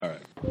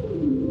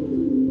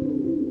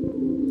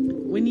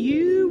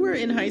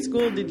in high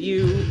school,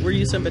 were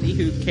you somebody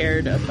who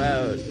cared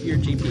about your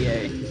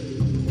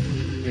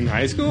GPA? In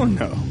high school?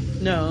 No.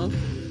 No.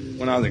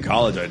 When I was in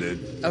college, I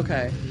did.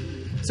 Okay.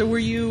 So were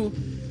you?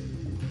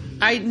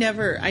 I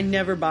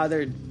never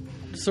bothered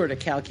sort of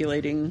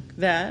calculating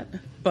that.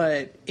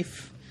 But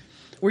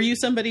were you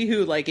somebody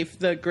who, like, if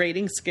the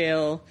grading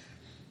scale,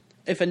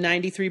 if a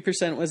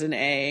 93% was an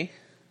A,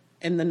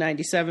 and the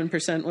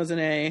 97% was an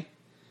A,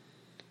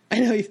 I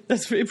know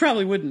it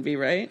probably wouldn't be,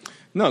 right?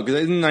 No,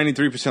 because isn't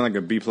 93% like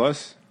a B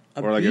plus?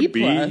 Or like B a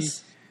B?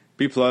 plus?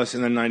 B plus,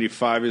 and then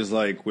 95 is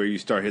like where you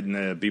start hitting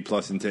the B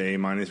plus into A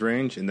minus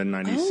range, and then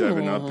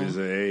 97 up is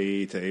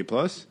A to A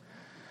plus.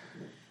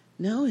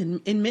 No,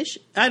 in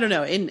I don't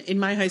know. In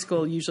my high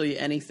school, usually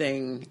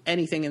anything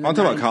in the I'm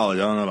talking about college.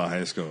 I don't know about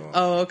high school.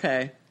 Oh,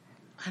 okay.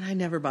 And I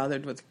never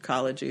bothered with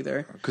college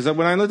either. Because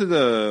when I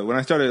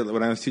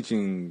was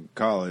teaching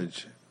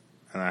college,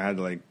 and I had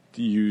to like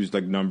use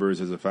like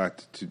numbers as a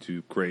fact to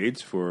do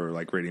grades for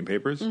like grading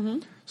papers. Mm-hmm.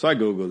 So I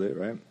Googled it,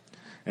 right?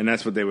 And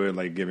that's what they were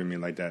like giving me,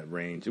 like that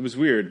range. It was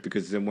weird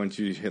because then once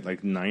you hit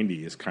like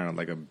 90, it's kind of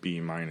like a B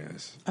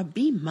minus. A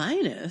B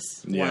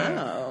minus? Yeah.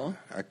 Wow.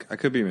 I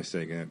could be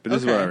mistaken, but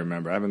this is what I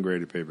remember. I haven't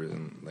graded papers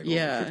in like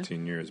over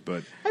 15 years,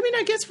 but I mean,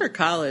 I guess for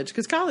college,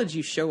 because college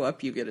you show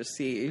up, you get a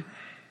C.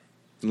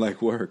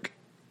 Like work.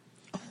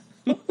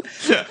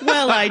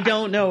 Well, I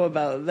don't know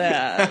about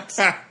that.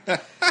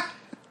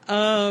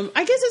 I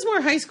guess it's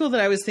more high school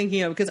that I was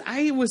thinking of because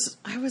I was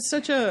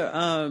such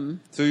a.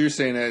 So you're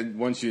saying that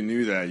once you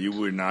knew that, you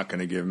were not going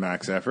to give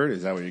max effort?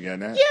 Is that what you're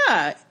getting at?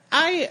 Yeah,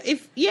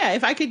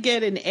 if I could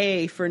get an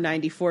A for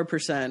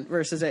 94%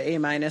 versus an A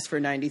minus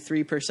for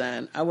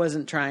 93%, I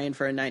wasn't trying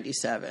for a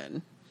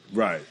 97.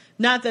 Right.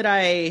 Not that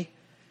I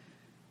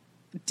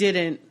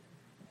didn't.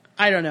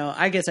 I don't know.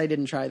 I guess I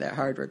didn't try that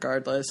hard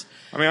regardless.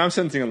 I mean, I'm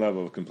sensing a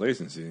level of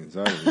complacency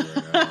inside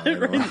of you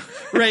right now.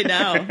 Right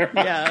now,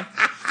 yeah.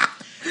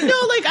 No,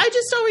 like, I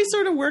just always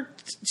sort of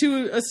worked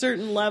to a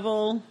certain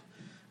level.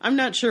 I'm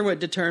not sure what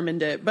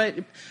determined it,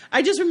 but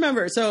I just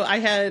remember. So I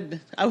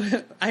had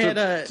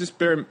a just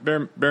bare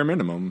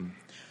minimum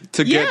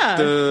to get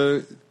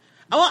the.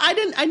 Well,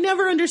 I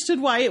never understood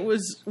why it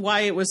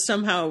was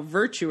somehow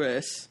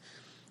virtuous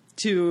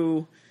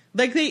to.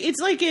 Like it's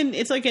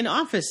like in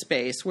Office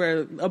Space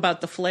where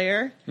about the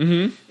flare.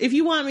 Mm-hmm. If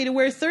you want me to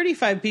wear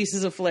 35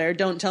 pieces of flare,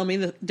 don't tell me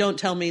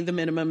the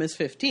minimum is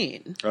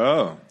 15.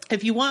 Oh.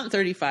 If you want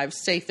 35,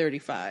 say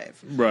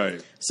 35.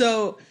 Right.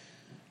 So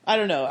I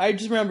don't know. I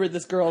just remember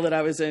this girl that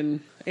I was in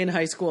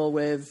high school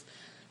with,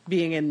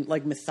 being in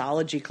like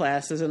mythology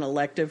class as an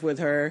elective with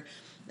her,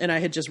 and I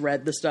had just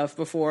read the stuff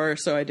before,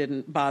 so I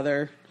didn't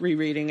bother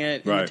rereading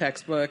it in the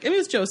textbook. It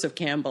was Joseph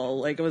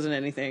Campbell. Like, it wasn't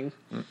anything.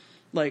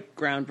 Like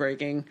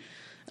groundbreaking.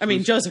 I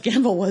mean, Joseph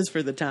Campbell was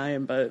for the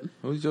time, but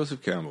who's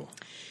Joseph Campbell?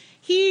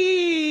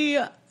 He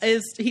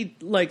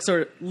like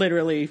sort of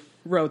literally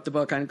wrote the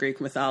book on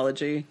Greek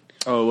mythology.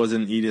 Oh, it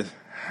wasn't Edith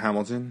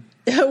Hamilton?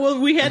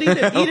 Well, we had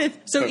Edith.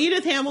 So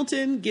Edith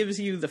Hamilton gives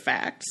you the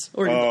facts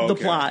or the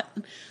plot,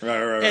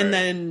 right. And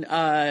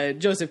then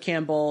Joseph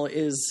Campbell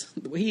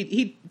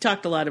he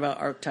talked a lot about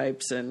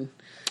archetypes and.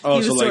 Oh, he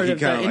was so sort like of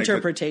the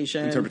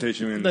interpretation,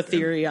 and the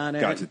theory on it.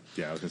 Gotcha.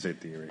 Yeah, I was going to say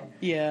theory.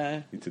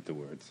 Yeah. You took the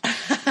words.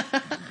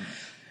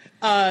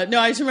 No,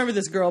 I just remember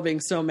this girl being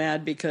so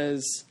mad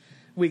because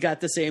we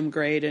got the same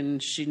grade and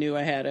she knew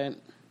I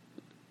hadn't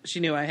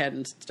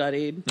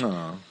studied.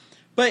 Aww.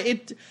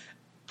 But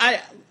I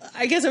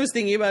guess I was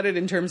thinking about it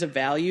in terms of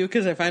value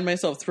because I find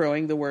myself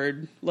throwing the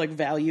word like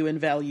value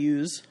and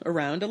values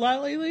around a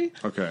lot lately.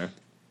 Okay.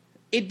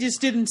 It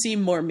just didn't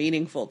seem more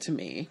meaningful to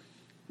me.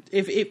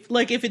 If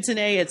it's an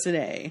A, it's an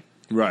A.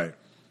 Right.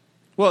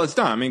 Well, it's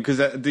not. I mean, because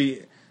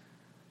the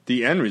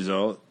end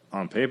result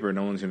on paper,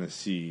 no one's going to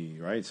see,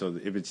 right? So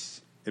if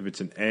it's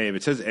an A, if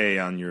it says A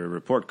on your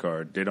report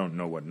card, they don't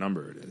know what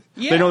number it is.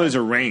 Yeah. They know there's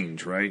a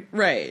range, right?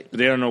 Right. But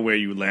they don't know where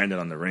you landed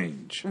on the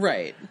range.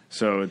 Right.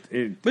 So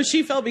But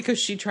she felt because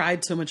she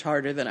tried so much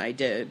harder than I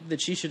did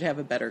that she should have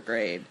a better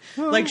grade.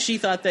 Like, she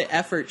thought that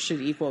effort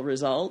should equal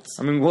results.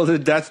 I mean, well,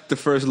 that's the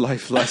first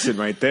life lesson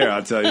right there,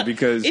 I'll tell you,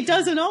 because It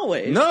doesn't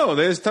always. No,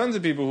 there's tons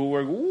of people who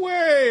work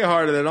way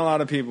harder than a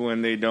lot of people,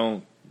 and they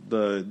don't.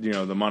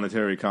 The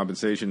monetary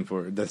compensation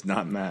for it does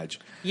not match.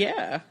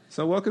 Yeah.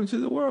 So welcome to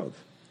the world.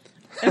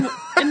 And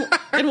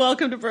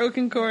welcome to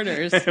Broken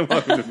Corners. And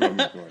welcome to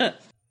Broken Corners.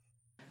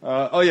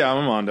 I'm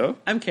Armando.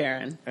 I'm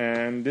Karen.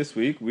 And this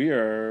week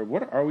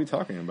what are we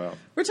talking about?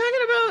 We're talking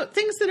about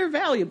things that are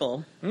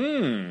valuable.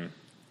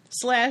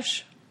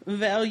 /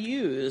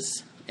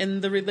 values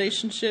and the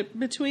relationship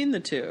between the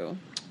two.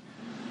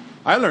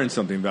 I learned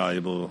something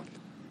valuable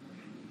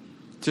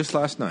just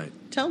last night.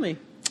 Tell me.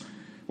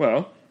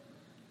 Well,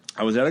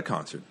 I was at a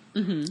concert,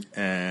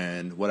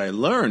 and what I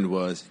learned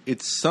was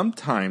it's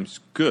sometimes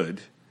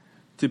good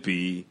to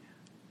be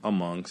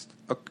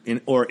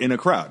in a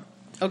crowd.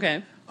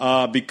 Okay.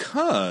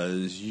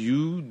 Because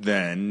you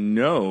then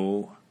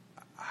know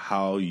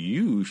how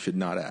you should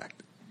not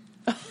act.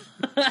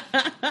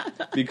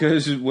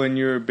 Because when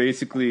you're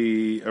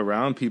basically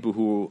around people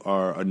who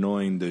are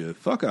annoying the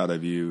fuck out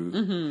of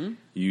you,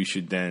 you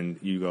should then,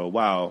 you go,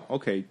 wow,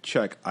 okay,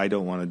 check. I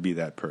don't want to be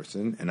that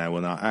person, and I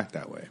will not act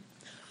that way.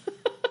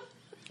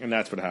 And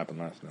that's what happened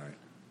last night.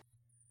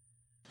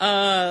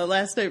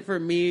 Last night for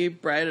me,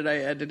 Brian and I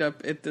ended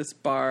up at this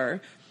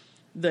bar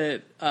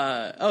that,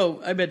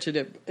 I mentioned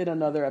it in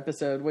another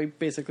episode. We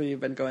basically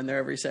have been going there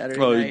every Saturday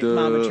night.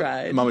 Mama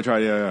Tried. Mama Tried,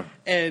 yeah.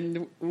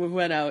 And we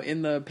went out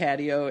in the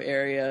patio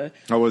area.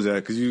 How was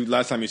that? Because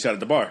last time you sat at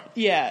the bar.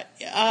 Yeah.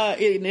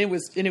 And it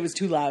was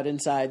too loud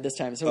inside this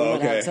time, so we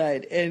went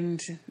outside.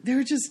 And they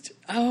were just,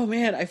 oh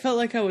man, I felt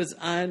like I was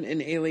on an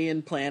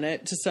alien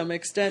planet to some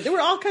extent. There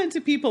were all kinds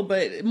of people,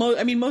 but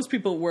most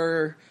people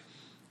were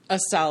a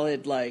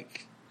solid,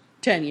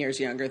 10 years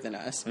younger than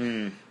us.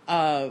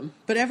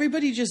 But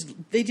everybody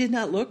they did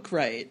not look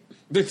right.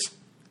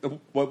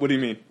 What do you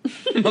mean?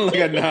 Well,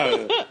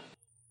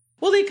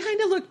 they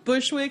kind of looked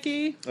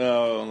bushwicky.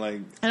 Oh,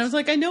 And I was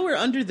like, I know we're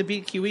under the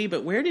BQE,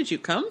 but where did you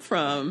come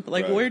from?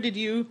 Right. Where did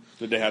you...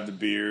 Did they have the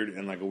beard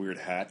and, a weird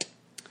hat?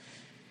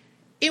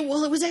 It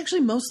was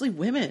actually mostly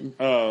women.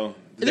 Oh.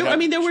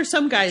 There were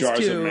some guys, jars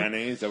too. Jars of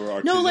mayonnaise that were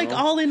artisanal? No,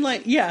 all in,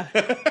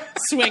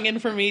 swinging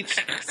from each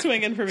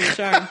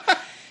arm.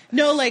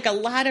 No, a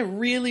lot of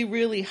really,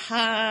 really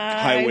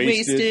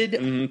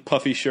high-waisted...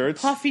 puffy shirts.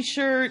 Puffy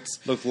shirts.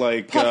 Look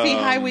like... Puffy,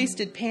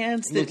 high-waisted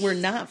pants that were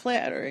not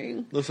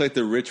flattering. Looks like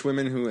the rich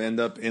women who end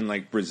up in,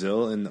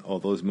 Brazil in all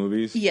those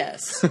movies.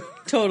 Yes,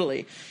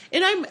 totally.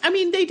 And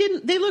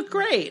they looked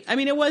great.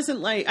 It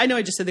wasn't I know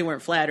I just said they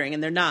weren't flattering,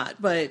 and they're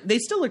not, but they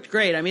still looked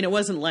great. It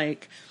wasn't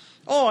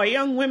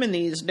young women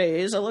these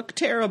days, I look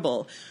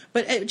terrible.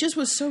 But it just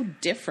was so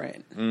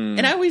different.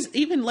 And I always,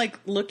 even,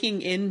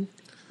 looking in...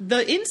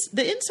 The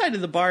inside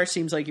of the bar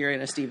seems like you're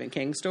in a Stephen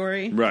King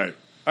story. Right.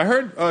 I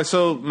heard,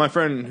 so my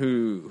friend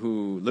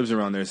who lives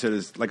around there said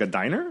it's like a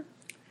diner?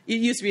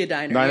 It used to be a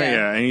diner,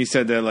 yeah. And he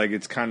said that,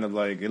 it's kind of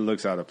it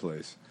looks out of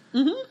place.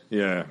 Mm-hmm.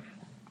 Yeah.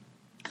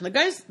 The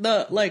guys,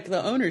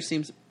 the owner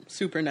seems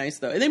super nice,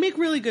 though. They make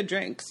really good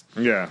drinks.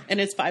 Yeah.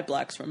 And it's 5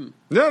 blocks from...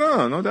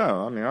 No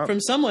doubt. From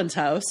someone's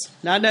house.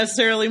 Not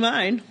necessarily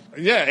mine.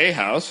 Yeah, a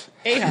house.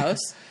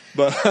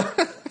 But...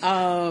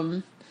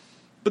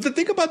 But the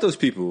thing about those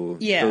people,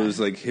 those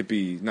not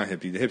hippie, the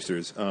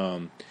hipsters,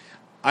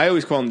 I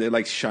always call them,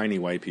 they're shiny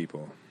white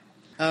people.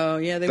 Oh,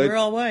 yeah, they were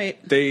all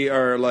white. They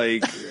are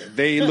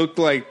they look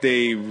like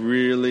they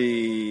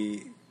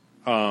really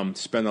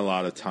spend a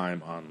lot of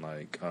time on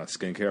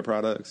skincare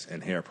products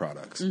and hair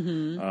products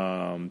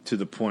to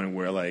the point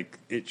where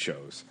it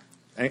shows.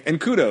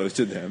 And kudos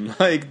to them.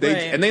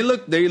 And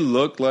they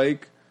look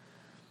like,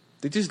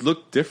 they just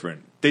look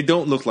different. They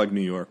don't look like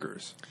New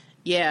Yorkers.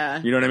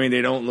 Yeah. You know what I mean?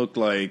 They don't look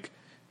like...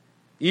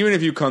 Even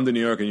if you come to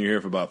New York and you're here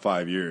for about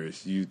 5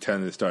 years, you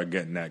tend to start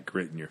getting that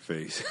grit in your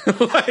face. You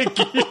know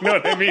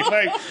what I mean?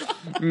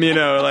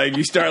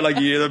 You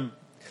start you the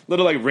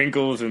little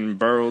wrinkles and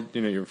burrowed,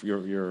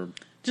 your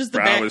just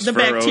brow the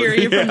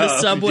bacteria from the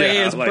subway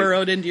is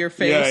burrowed into your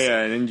face.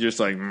 Yeah, and then you're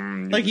just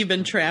you've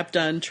been trapped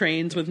on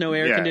trains with no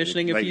air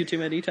conditioning a few too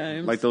many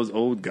times. Like those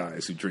old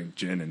guys who drink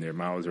gin and their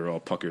mouths are all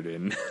puckered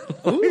in.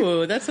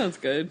 Ooh, that sounds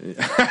good.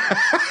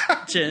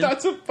 Gin.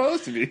 Not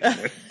supposed to be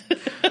good.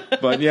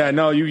 But yeah,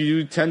 no,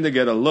 you tend to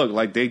get a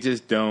look they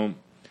just don't.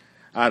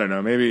 I don't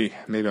know. Maybe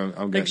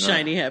I'm getting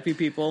shiny, happy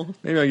people.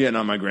 Maybe I'm getting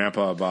on my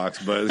grandpa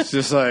box, but it's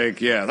just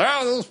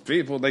those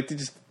people they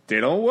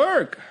don't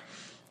work.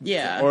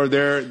 Yeah. Or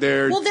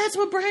they're well, that's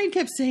what Brian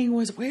kept saying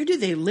was, where do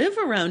they live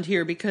around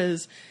here?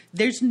 Because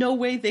there's no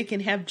way they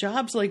can have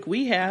jobs like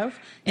we have,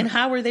 and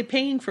how are they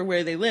paying for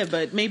where they live?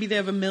 But maybe they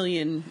have a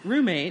million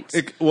roommates.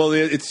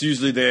 It's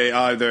usually they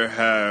either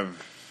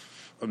have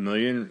a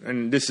million,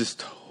 and this is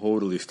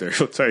totally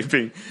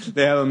stereotyping.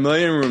 They have a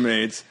million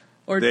roommates,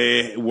 or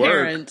they work.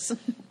 Parents.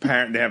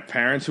 They have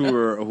parents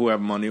who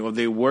have money, or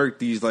they work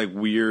these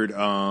weird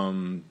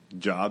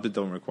jobs that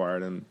don't require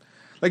them.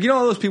 All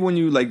those people when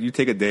you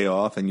take a day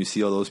off and you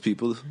see all those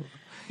people.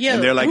 Yeah,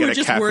 and they're who at are a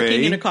just cafe.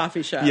 Working in a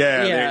coffee shop.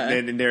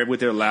 Yeah. They're with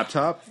their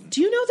laptop.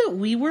 Do you know that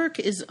WeWork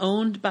is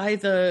owned by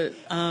the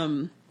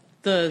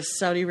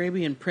Saudi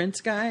Arabian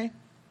prince guy?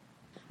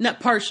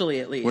 Not partially,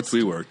 at least. What's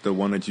WeWork? The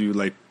one that you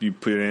you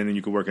put in and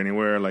you can work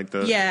anywhere,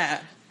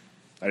 Yeah.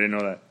 I didn't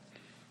know that.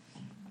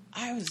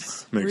 I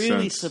was Makes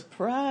really sense.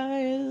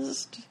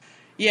 Surprised.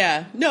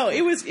 Yeah, no,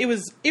 it was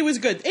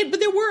good. But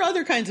there were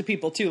other kinds of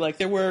people too.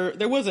 There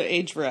was an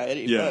age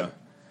variety. Yeah.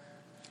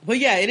 But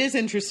yeah, it is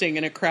interesting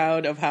in a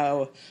crowd of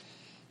how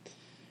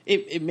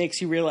it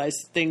makes you realize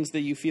things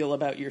that you feel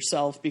about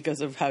yourself because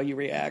of how you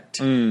react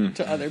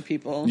to other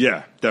people.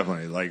 Yeah,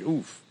 definitely.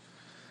 Oof.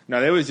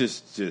 No, it was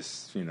just it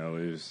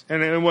was,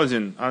 and it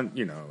wasn't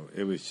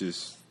it was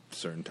just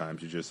certain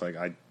times you're just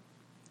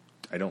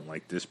I don't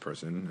like this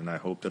person, and I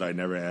hope that I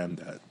never am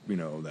that,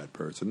 that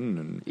person.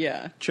 And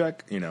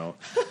check, So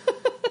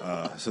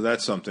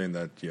that's something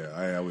that,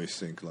 I always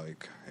think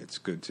it's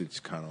good to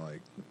just kind of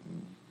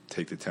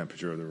take the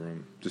temperature of the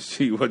room to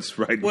see what's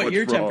right, and what what's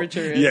your wrong.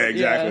 temperature is. Yeah,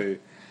 exactly.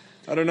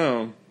 Yeah. I don't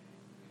know.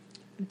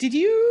 Did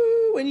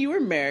you, when you were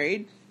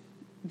married,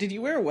 did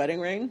you wear a wedding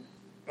ring?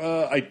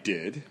 I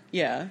did.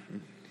 Yeah.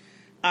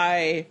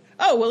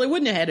 Oh, well, it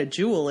wouldn't have had a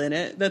jewel in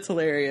it. That's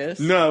hilarious.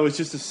 No, it was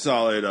just a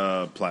solid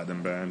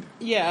platinum band.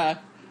 Yeah.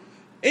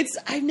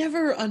 I've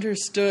never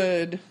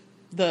understood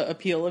the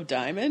appeal of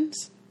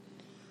diamonds.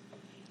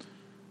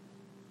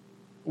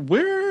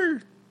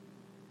 Where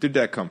did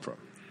that come from?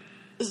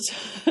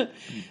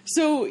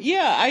 So,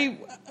 yeah, I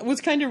was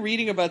kind of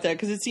reading about that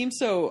because it seems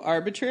so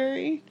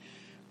arbitrary.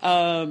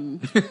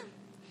 Like,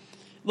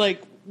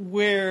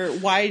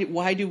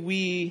 why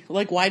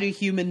do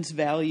humans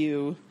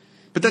value...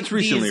 But that's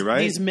recently, right?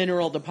 These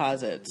mineral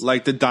deposits.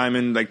 Like the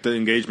diamond, like the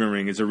engagement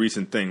ring is a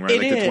recent thing, right? It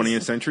like is. the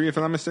 20th century, if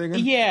I'm not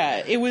mistaken?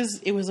 Yeah, it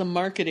was a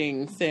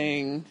marketing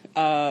thing.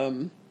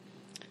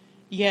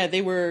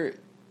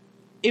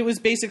 It was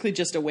basically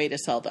just a way to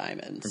sell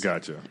diamonds.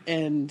 Gotcha.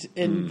 And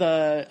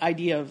the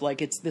idea of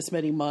like it's this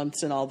many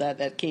months and all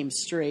that came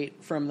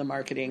straight from the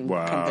marketing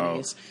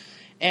companies.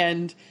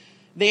 And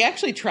they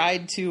actually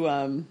tried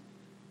to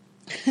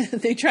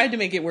they tried to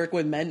make it work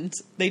with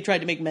men's. They tried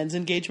to make men's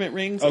engagement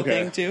rings a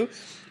thing too.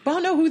 But I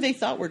don't know who they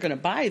thought were going to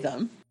buy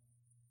them.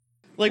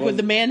 Like, would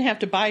the man have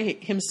to buy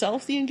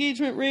himself the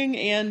engagement ring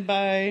and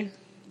buy?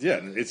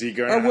 Yeah, is he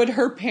going? Or would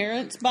her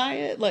parents buy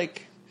it?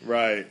 Like,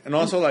 right, and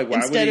also like why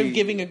instead would he, of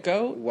giving a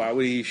goat? Why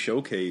would he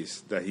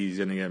showcase that he's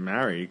going to get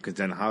married? Because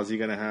then how's he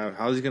going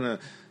to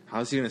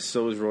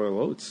sow his royal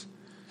oats?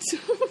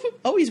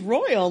 Oh, he's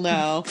royal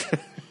now.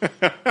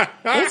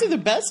 Those are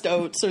the best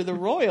oats, are the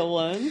royal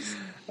ones.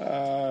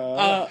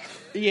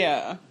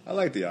 Yeah. I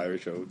like the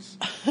Irish oats.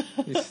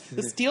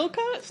 The steel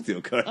cut?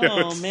 Steel cut.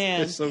 Oh oats.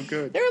 man, They're so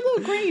good. They're a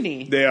little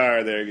grainy. They are.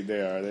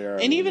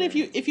 And even if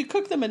you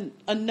cook them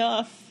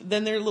enough,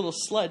 then they're a little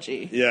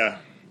sludgy. Yeah.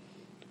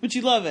 But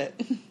you love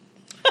it.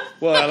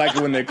 Well, I like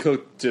it when they're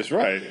cooked just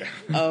right.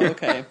 Oh,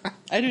 okay.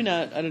 I do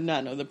not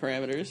know the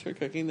parameters for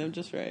cooking them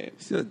just right.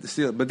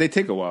 Still, but they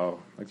take a while.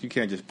 Like you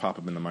can't just pop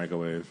them in the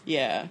microwave.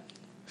 Yeah.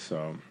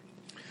 So.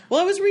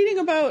 Well, I was reading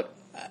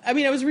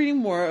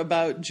more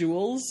about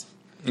jewels.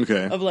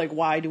 Okay. Of like,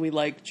 why do we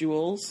like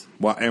jewels?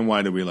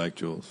 Why do we like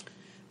jewels?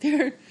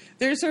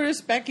 They're sort of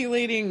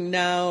speculating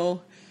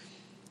now.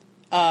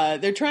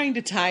 They're trying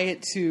to tie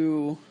it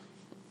to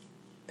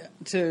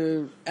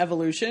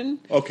evolution.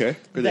 Okay,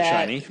 because they're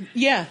shiny.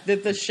 Yeah,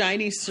 that the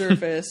shiny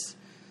surface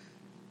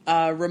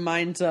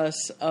reminds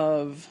us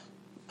of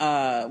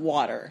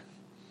water,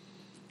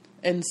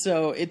 and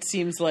so it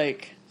seems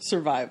like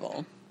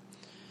survival.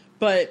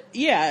 But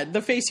yeah,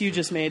 the face you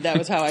just made—that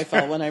was how I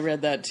felt when I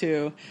read that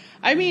too.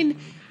 I mean,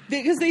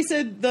 because they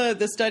said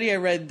the study I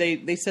read,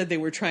 they said they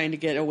were trying to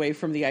get away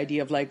from the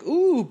idea of like,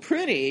 ooh,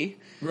 pretty.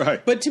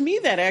 Right. But to me,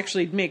 that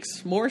actually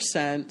makes more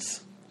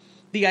sense.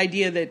 The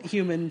idea that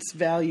humans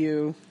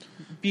value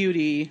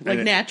beauty, like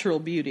natural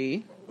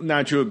beauty.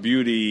 Natural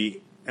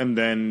beauty, and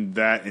then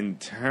that in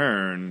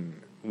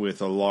turn,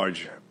 with a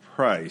large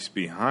price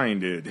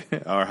behind it,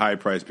 or high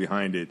price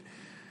behind it,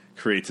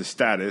 creates a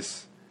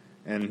status.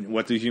 And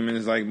what do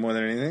humans like more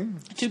than anything?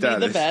 To be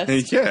the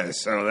best. Yeah,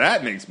 so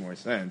that makes more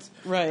sense.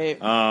 Right.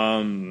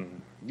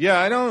 Yeah,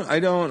 I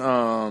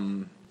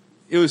don't,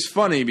 it was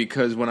funny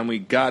because when we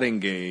got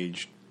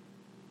engaged,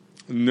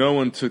 no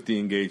one took the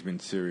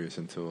engagement serious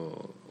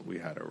until we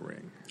had a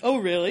ring. Oh,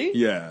 really?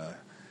 Yeah.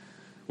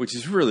 Which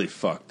is really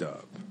fucked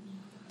up.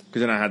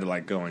 Because then I had to,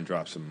 like, go and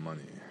drop some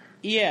money.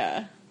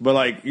 Yeah. But,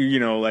 like, you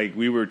know, like,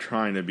 we were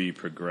trying to be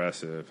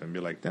progressive and be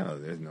like, no,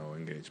 there's no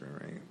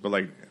engagement ring. But,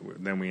 like,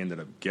 then we ended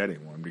up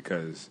getting one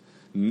because,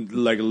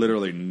 like,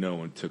 literally no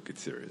one took it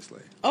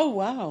seriously. Oh,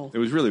 wow. It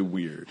was really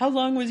weird. How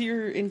long was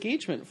your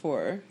engagement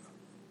for?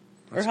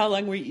 Or how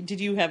long did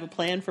you have a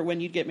plan for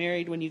when you'd get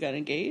married when you got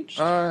engaged?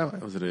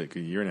 Was it like a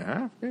year and a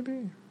half,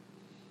 maybe?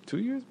 2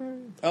 years,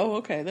 maybe? Oh,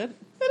 okay. That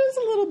is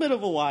a little bit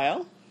of a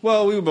while.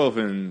 Well, we were both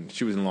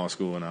she was in law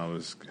school and I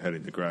was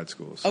heading to grad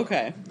school. So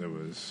okay.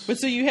 But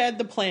so you had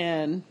the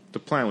plan. The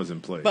plan was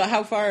in place. But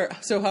how far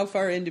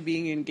into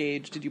being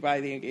engaged did you buy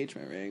the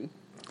engagement ring?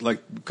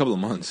 Like a couple of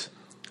months.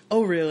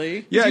 Oh,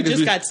 really? Yeah. You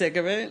just got sick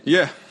of it?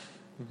 Yeah.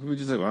 We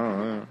just like, I don't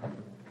know.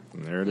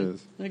 And there it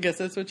is. I guess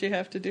that's what you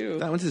have to do.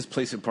 I went to this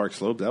place in Park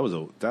Slope. We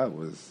were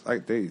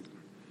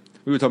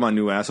talking about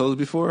new assholes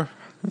before.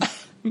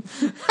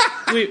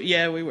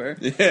 we were.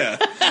 Yeah.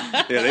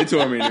 Yeah, they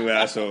told me new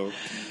asshole.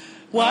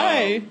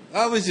 Why?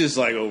 I was just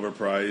like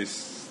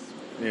overpriced,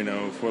 you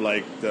know, for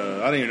like I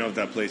don't even know if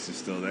that place is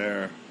still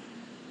there.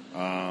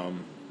 I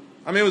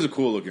mean, it was a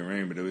cool looking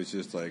ring, but it was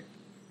just like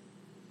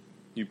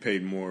you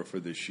paid more for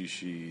the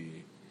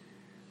shishi,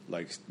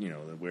 like, you know,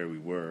 where we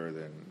were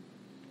than.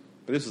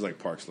 But this was like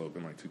Park Slope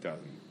in like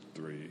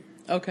 2003.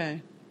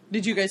 Okay.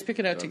 Did you guys pick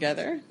it out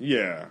together?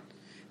 Yeah.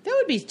 That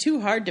would be too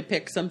hard to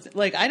pick something.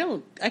 Like, I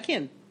don't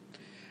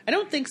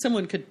think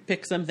someone could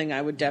pick something I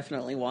would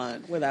definitely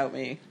want without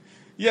me.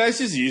 Yeah, it's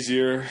just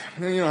easier.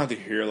 You don't have to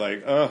hear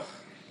like, ugh.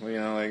 Well, you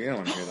know, like, you don't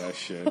want to hear that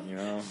shit, you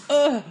know?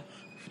 Ugh.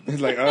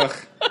 It's like, ugh.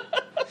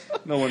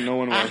 No one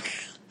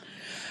wants.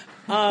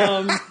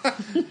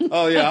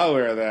 Oh, yeah, I'll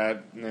wear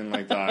that. And then,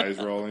 like, the eyes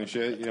roll and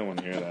shit. You don't want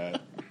to hear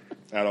that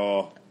at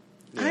all.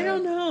 I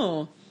don't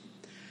know.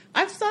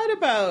 I've thought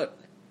about.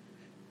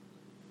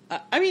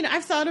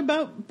 I've thought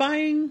about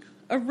buying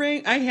a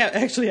ring. I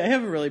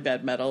have a really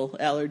bad metal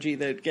allergy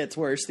that gets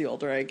worse the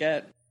older I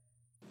get.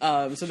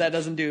 So that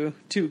doesn't do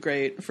too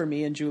great for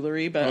me in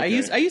jewelry. But I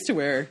used to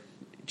wear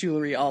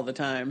jewelry all the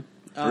time.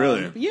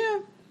 Really? Yeah.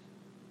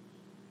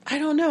 I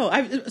don't know.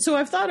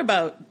 I've thought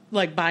about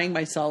like buying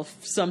myself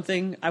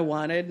something I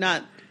wanted,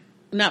 not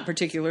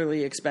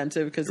particularly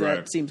expensive because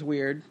that seems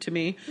weird to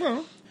me.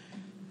 Well,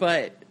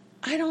 but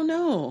I don't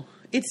know.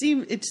 It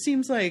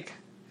seems like.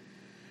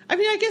 I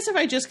mean, I guess if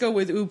I just go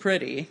with "ooh,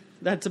 pretty,"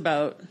 that's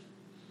about.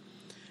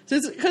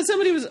 Because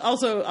somebody was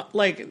also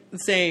like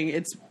saying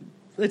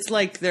it's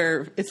like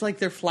they're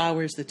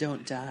flowers that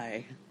don't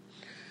die.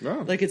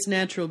 no. Like it's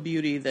natural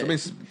beauty that. I mean,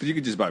 but you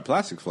could just buy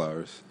plastic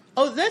flowers.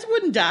 Oh, that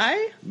wouldn't die.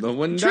 That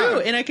wouldn't True,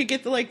 die. and I could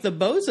get the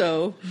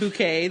bozo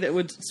bouquet that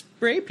would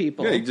spray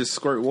people. Yeah, you just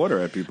squirt water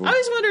at people. I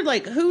always wondered,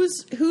 like,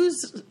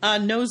 who's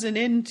nosing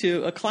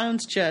into a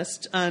clown's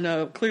chest on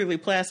a clearly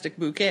plastic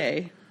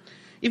bouquet?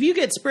 If you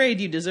get sprayed,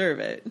 you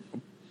deserve it.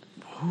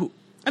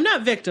 I'm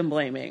not victim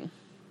blaming.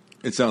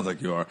 It sounds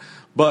like you are.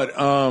 But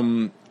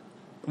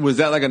was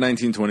that like a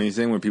 1920s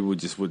thing where people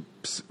just would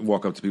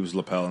walk up to people's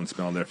lapel and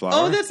smell their flower?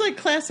 Oh, that's like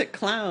classic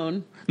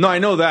clown. No, I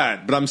know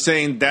that, but I'm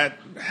saying that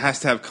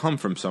has to have come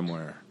from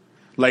somewhere.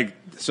 Like,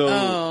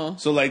 so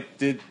like,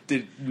 did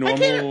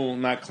normal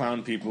not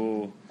clown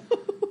people,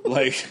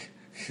 like,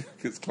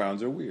 because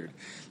clowns are weird.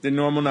 Did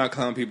normal not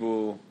clown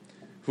people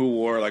who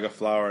wore like a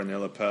flower in their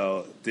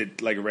lapel,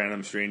 did like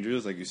random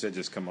strangers, like you said,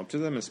 just come up to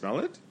them and smell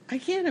it? I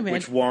can't imagine.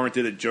 Which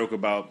warranted a joke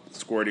about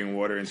squirting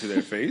water into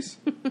their face?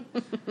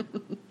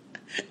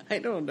 I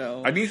don't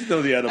know. I need to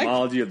know the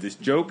etymology of this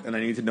joke, and I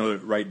need to know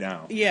it right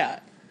now. Yeah.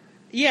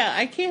 Yeah,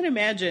 I can't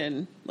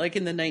imagine, like,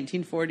 in the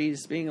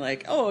 1940s being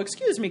like, oh,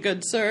 excuse me,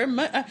 good sir,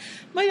 might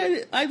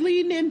I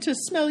lean in to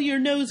smell your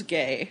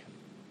nosegay?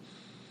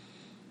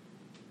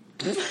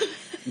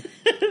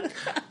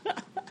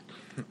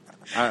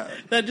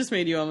 That just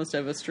made you almost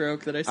have a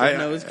stroke that I said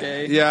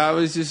nosegay. Yeah, I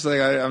was just like,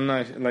 I'm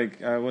not,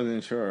 like, I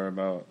wasn't sure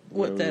about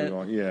what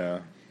that. Yeah.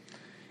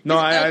 No,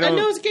 I don't.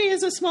 A nosegay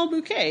is a small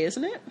bouquet,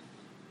 isn't it?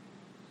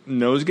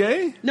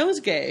 Nosegay?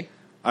 Nosegay.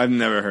 I've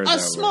never heard that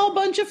A small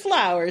bunch of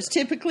flowers,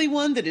 typically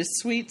one that is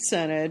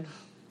sweet-scented.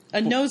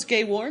 A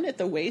nosegay worn at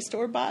the waist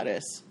or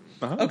bodice.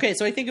 Uh-huh. Okay,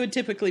 so I think it would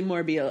typically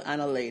more be on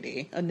a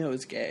lady, a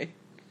nosegay.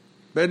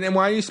 But then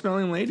why are you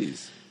smelling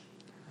ladies?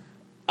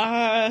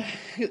 I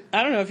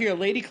don't know if you're a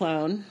lady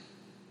clown.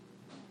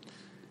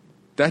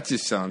 That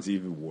just sounds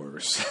even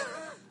worse.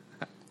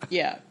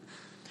 Yeah.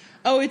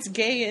 Oh, it's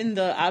gay in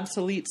the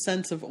obsolete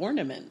sense of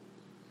ornament.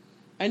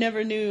 I've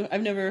never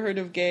heard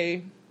of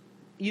gay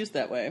used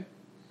that way.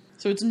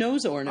 So it's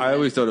nose ornament. I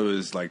always thought it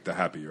was like the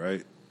happy,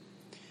 right?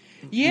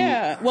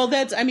 Yeah. Well,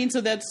 that's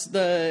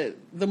the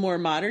more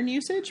modern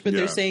usage, but Yeah.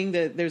 they're saying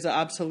that there's an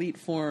obsolete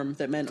form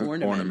that meant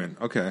ornament. Ornament,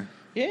 okay.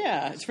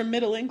 Yeah, it's from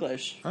Middle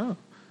English. Oh.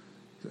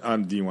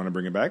 Do you want to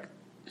bring it back?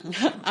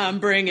 I'm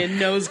bringing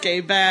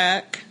nosegay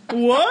back.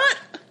 What?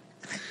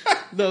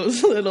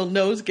 Those little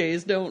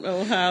nosegays don't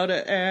know how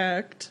to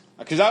act.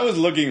 Because I was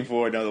looking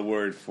for another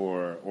word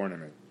for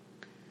ornament.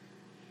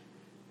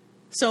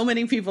 So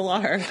many people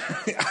are.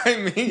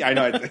 I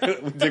know.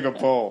 We took a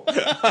poll.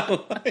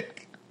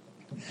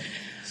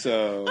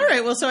 So. All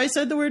right. Well, so I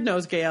said the word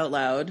nosegay out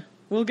loud.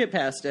 We'll get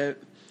past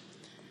it.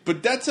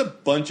 But that's a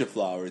bunch of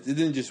flowers.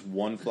 Isn't it just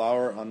one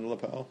flower on the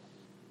lapel?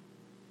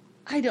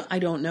 I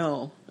don't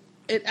know.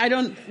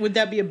 Would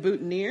that be a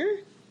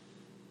boutonniere?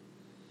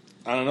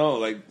 I don't know.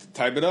 Like,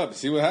 type it up.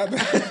 See what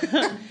happens.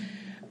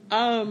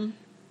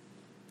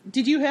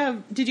 Did you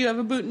have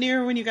a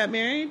boutonniere when you got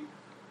married?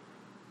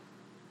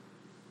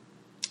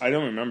 I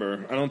don't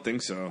remember. I don't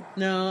think so.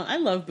 No, I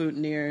love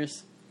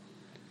boutonnieres.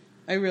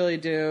 I really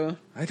do.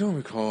 I don't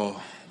recall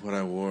what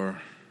I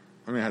wore.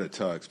 I mean, I had a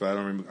tux, but I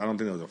don't think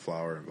there was a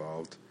flower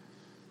involved.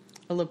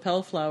 A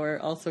lapel flower,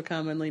 also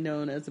commonly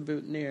known as a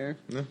boutonniere,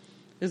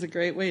 is a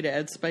great way to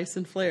add spice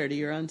and flair to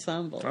your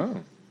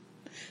ensemble.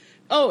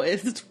 Oh,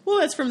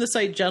 that's from the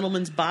site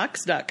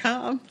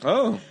gentlemansbox.com.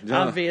 Oh,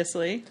 yeah.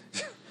 Obviously.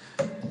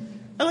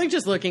 I like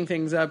just looking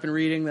things up and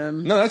reading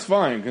them. No, that's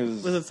fine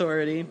with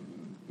authority.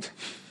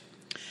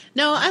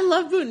 No, I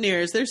love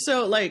boutonnieres. They're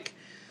so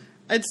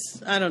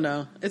I don't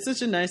know. It's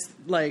such a nice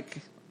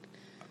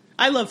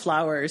I love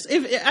flowers.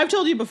 I've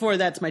told you before,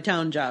 that's my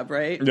town job,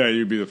 right? Yeah,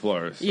 you'd be the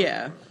florist. So.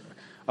 Yeah.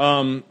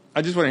 I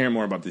just want to hear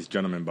more about this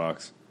gentleman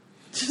box.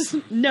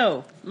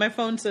 No, my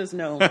phone says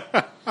no.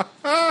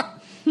 I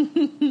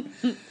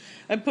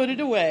put it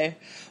away.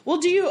 Well,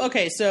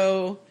 okay,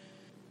 so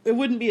it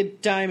wouldn't be a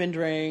diamond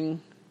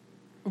ring,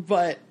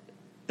 but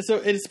so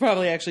it's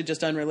probably actually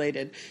just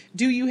unrelated.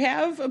 Do you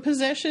have a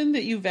possession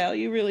that you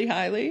value really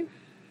highly?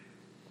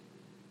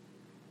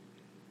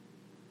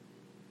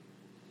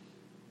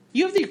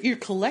 You have your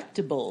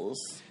collectibles.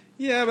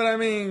 Yeah, but I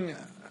mean...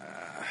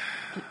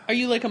 Are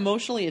you,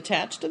 emotionally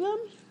attached to them?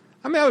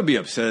 I mean, I would be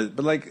upset,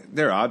 but,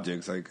 they're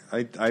objects.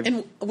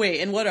 And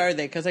what are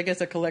they? Because I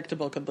guess a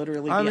collectible could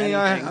literally be anything.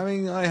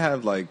 I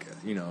have,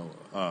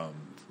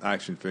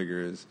 action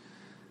figures,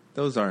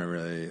 those aren't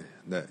really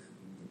that.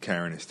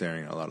 Karen is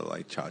staring at a lot of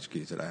like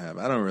tchotchkes that I have.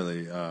 I don't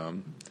really.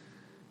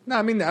 No,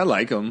 I mean I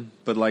like them,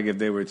 but like if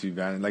they were too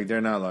bad, like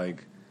they're not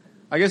like.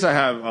 I guess I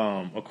have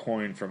a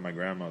coin from my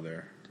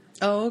grandmother.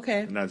 Oh,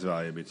 okay. And that's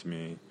valuable to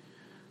me.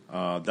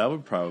 That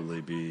would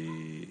probably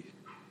be.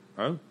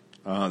 That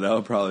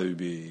would probably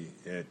be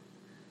it.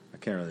 I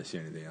can't really see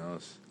anything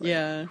else. Like,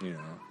 yeah. You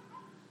know.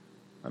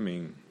 I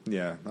mean,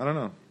 yeah. I don't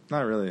know.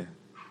 Not really.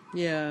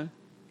 Yeah.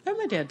 I have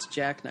my dad's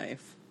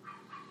jackknife.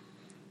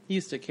 He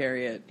used to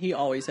carry it. He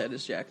always had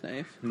his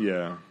jackknife.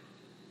 Yeah.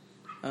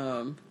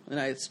 And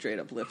I straight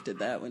up lifted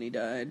that when he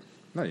died.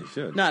 No, you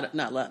should. Not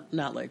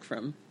like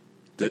from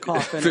the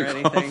coffin or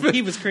anything. Coffin?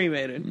 He was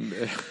cremated.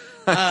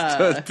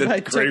 I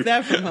took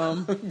that from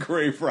home.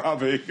 Grave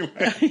robbing.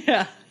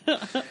 Yeah.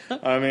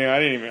 I mean,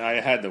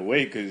 I had to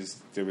wait because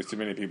there was too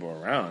many people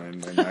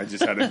around, and I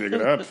just had to dig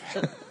it up.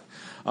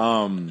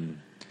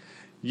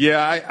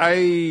 Yeah,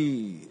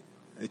 I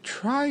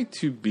try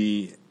to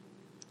be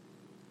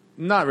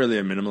not really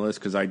a minimalist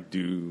because I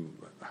do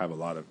have a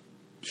lot of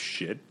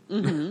shit,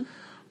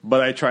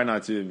 but I try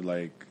not to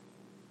like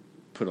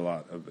put a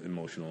lot of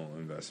emotional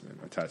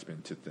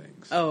attachment to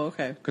things. Oh,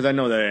 okay. Because I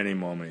know that at any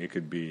moment it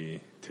could be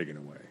taken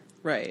away.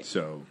 Right.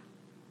 So,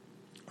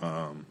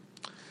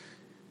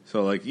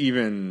 like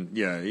even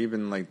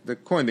like the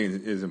coin thing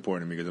is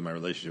important to me because of my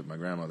relationship with my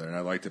grandmother, and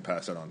I like to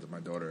pass that on to my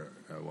daughter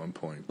at one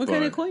point. What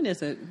kind of coin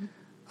is it?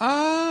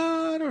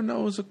 I don't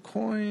know. It was a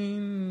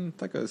coin,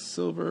 like a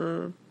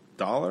silver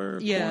dollar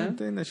coin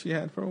thing that she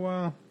had for a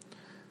while.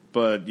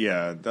 But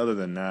yeah, other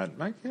than that,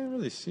 I can't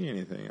really see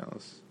anything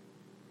else.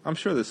 I'm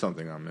sure there's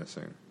something I'm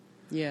missing.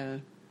 Yeah.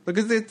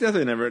 Because there's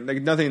definitely never,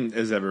 like, nothing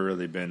has ever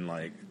really been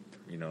like,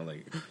 you know,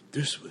 like,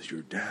 this was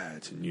your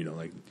dad's, and, you know,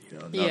 like, you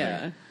know,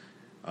 nothing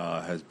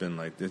has been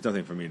like, there's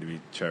nothing for me to be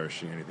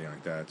cherishing anything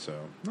like that, so,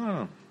 I don't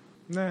know.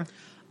 Nah.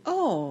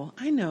 Oh,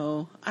 I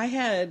know. I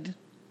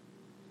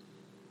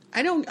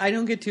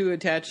don't get too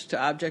attached to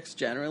objects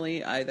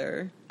generally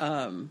either.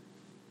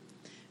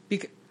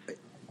 Because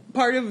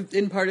part of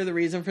the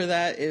reason for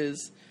that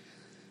is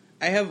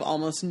I have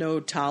almost no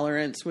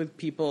tolerance with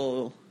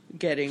people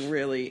getting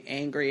really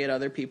angry at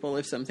other people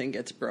if something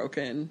gets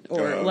broken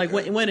or like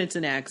when it's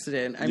an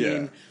accident. I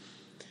mean,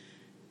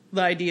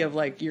 the idea of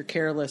like you're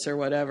careless or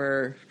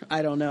whatever,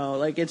 I don't know.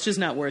 Like it's just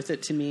not worth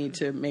it to me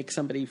to make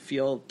somebody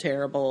feel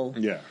terrible.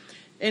 Yeah.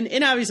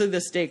 And obviously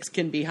the stakes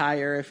can be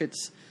higher if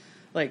it's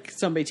like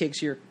somebody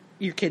takes your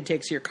kid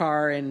takes your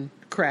car and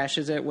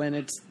crashes it when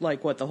it's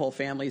like what the whole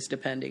family's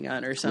depending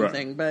on or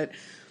something. Right. But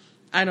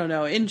I don't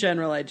know. In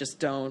general, I just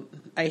don't.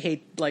 I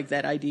hate like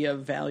that idea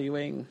of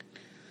valuing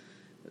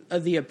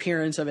the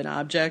appearance of an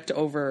object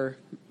over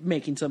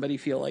making somebody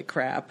feel like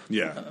crap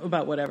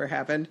about whatever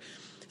happened.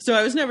 So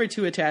I was never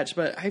too attached,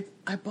 but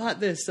I bought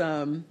this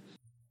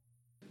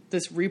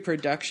this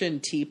reproduction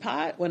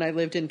teapot when I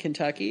lived in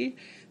Kentucky.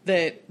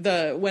 That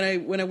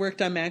when I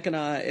worked on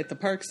Mackinac at the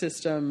park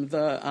system,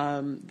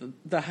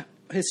 the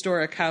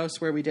historic house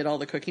where we did all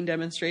the cooking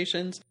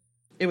demonstrations,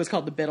 it was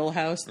called the Biddle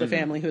House. The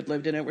family who had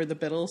lived in it were the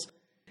Biddles.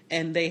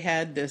 And they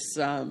had this,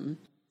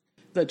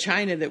 the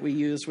china that we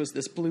used was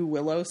this blue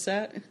willow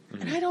set.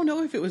 And I don't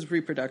know if it was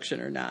reproduction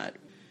or not.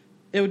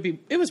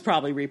 It was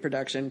probably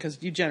reproduction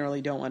because you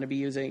generally don't want to be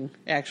using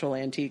actual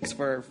antiques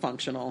for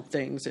functional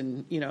things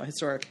in, you know,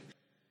 historic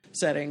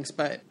settings.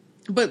 But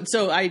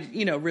so I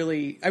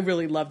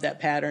really love that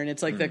pattern.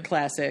 It's like the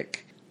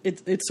classic,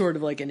 it's sort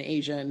of like an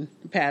Asian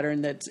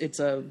pattern it's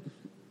a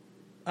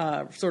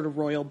sort of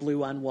royal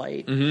blue on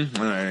white.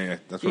 Mm-hmm.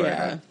 That's what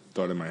I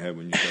thought in my head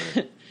when you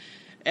said it.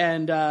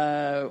 And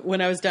when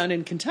I was down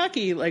in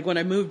Kentucky, like when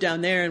I moved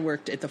down there and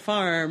worked at the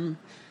farm,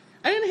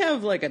 I didn't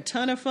have like a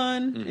ton of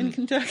fun in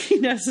Kentucky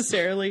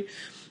necessarily,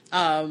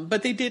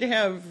 but they did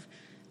have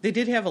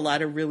a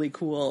lot of really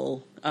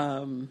cool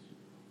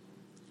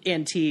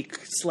antique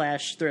 /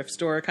 thrift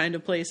store kind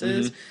of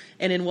places.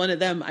 And in one of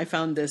them, I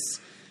found this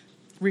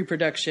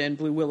reproduction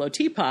blue willow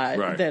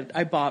teapot that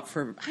I bought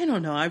for, I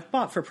don't know, I've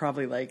bought for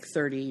probably like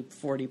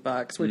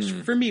 $30-$40, which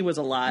for me was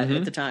a lot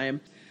at the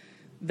time.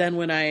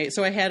 Then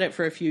so I had it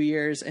for a few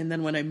years, and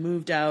then when I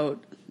moved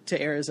out to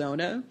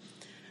Arizona,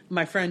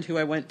 my friend who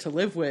I went to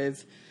live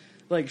with,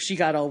 like she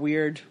got all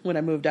weird when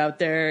I moved out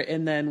there,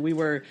 and then we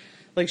were,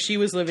 like she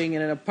was living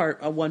in a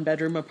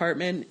 1-bedroom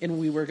apartment, and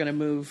we were going to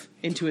move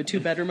into a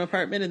 2-bedroom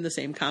apartment in the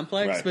same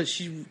complex, but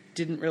she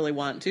didn't really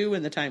want to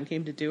when the time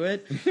came to do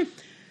it.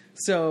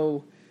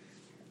 So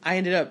I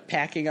ended up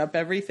packing up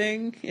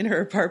everything in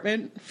her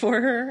apartment for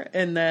her,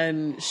 and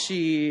then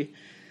she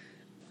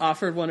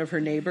offered one of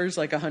her neighbors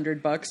like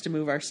 $100 to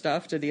move our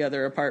stuff to the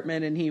other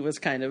apartment, and he was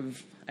kind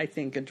of, I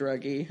think, a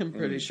druggie. I'm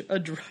pretty sure a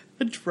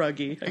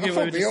druggie. I can't believe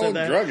I just said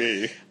that.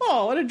 Druggie.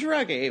 Oh, what a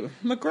druggie!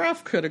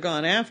 McGruff could have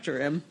gone after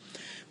him,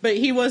 but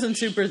he wasn't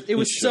super. It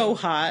was so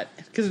hot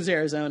because it was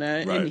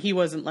Arizona, and he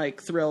wasn't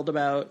like thrilled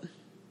about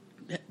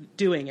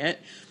doing it,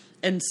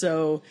 and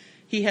so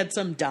he had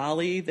some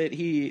dolly that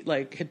he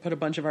like had put a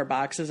bunch of our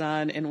boxes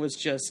on and was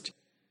just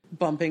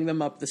bumping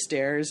them up the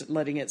stairs,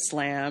 letting it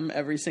slam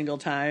every single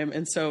time.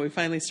 And so we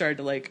finally started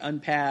to like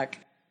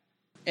unpack,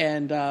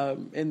 and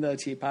the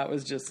teapot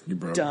was just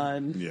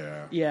done.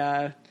 Yeah.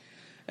 Yeah.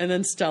 And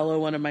then Stella,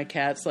 one of my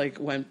cats, like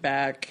went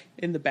back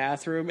in the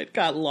bathroom. It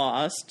got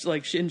lost,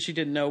 like, and she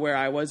didn't know where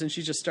I was, and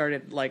she just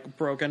started like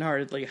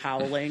brokenheartedly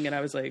howling. And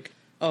I was like,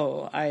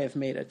 "Oh, I have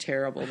made a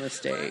terrible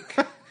mistake.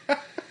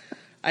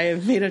 I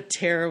have made a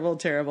terrible,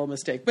 terrible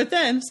mistake." But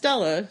then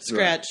Stella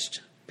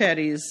scratched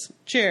Patty's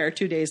chair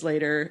 2 days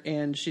later,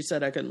 and she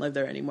said I couldn't live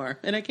there anymore,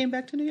 and I came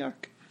back to New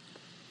York.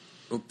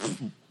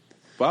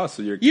 Wow,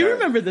 so your cat... You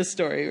remember this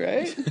story,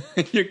 right?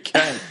 your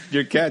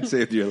cat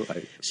saved your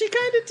life. She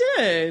kind of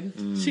did.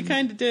 She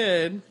kind of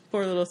did.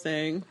 Poor little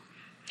thing.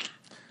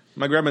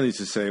 My grandmother used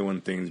to say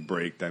when things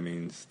break, that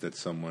means that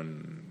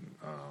someone,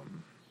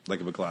 like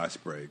if a glass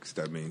breaks,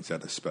 that means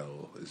that a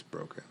spell is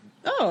broken.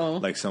 Oh.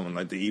 Like someone,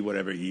 like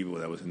whatever evil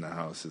that was in the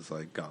house is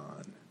like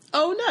gone.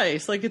 Oh,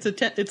 nice. Like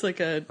it's like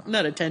a,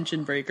 not a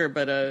tension breaker,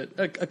 but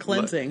a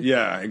cleansing.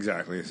 Yeah,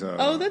 exactly. So.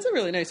 Oh, that's a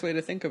really nice way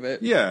to think of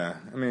it. Yeah.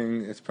 I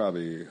mean, it's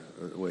probably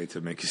a way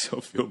to make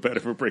yourself feel better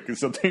for breaking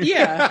something.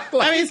 Yeah.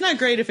 I mean, it's not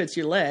great if it's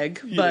your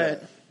leg,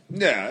 but.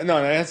 Yeah.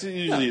 No, that's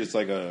usually it's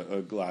like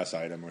a glass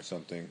item or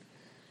something.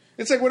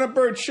 It's like when a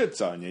bird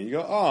shits on you. You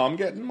go, "Oh, I'm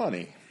getting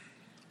money."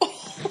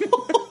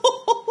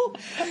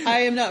 I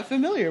am not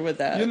familiar with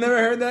that. You've never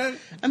heard that?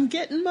 I'm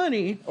getting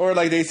money. Or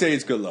like they say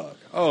it's good luck.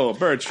 Oh, a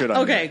bird shit on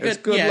you. Okay, good. It's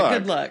good yeah, luck.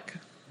 Good luck.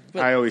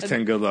 But I always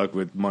tend good luck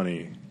with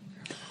money.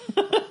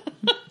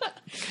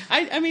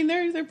 I mean,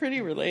 they're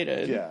pretty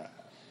related. Yeah.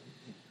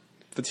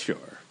 For sure.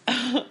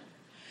 Have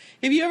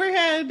you ever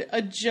had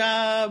a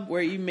job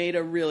where you made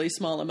a really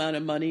small amount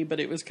of money, but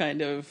it was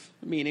kind of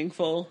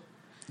meaningful?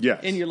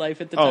 Yes. In your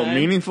life at the time? Oh,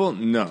 meaningful?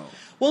 No.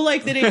 Well,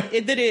 like that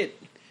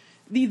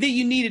that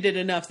you needed it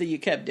enough that you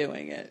kept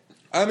doing it.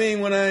 I mean,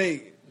 when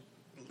I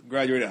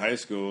graduated high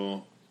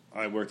school,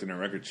 I worked in a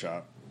record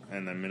shop,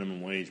 and the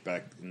minimum wage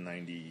back in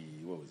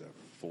 90, what was that,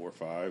 4 or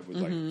 5, was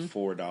like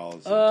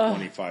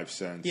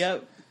 $4.25.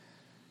 Yep.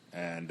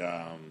 And,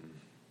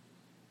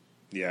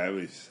 yeah, it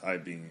was,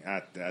 at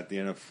the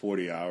end of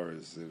 40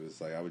 hours, it was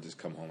like, I would just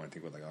come home, I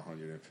think, with like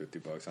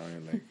 $150. I don't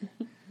even like,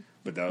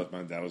 but that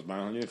was my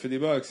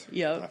 $150.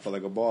 Yep. I felt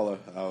like a baller.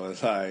 I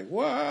was like,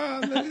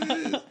 wow, look at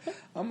this.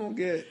 I'm going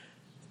to get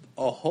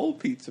a whole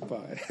pizza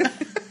pie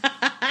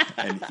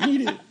and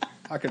eat it.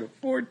 I can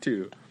afford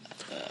to.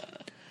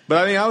 But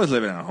I mean, I was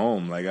living at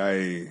home. Like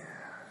I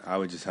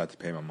would just have to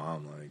pay my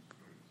mom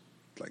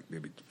like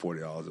maybe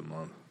 $40 a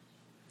month.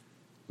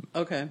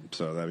 Okay.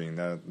 So I mean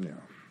that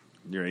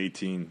you're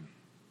 18.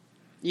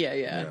 Yeah.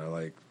 You know,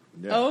 like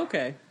yeah. Oh,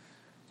 okay.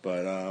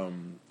 But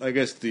I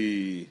guess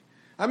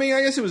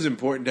it was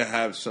important to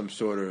have some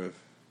sort of.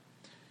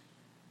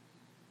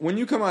 When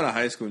you come out of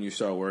high school and you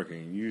start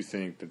working, you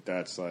think that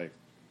that's like.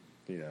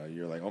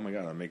 You're like, oh my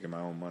God, I'm making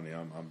my own money.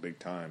 I'm big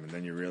time, and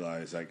then you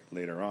realize, like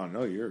later on,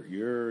 no,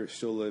 you're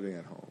still living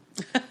at home.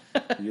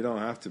 You don't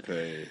have to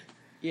pay,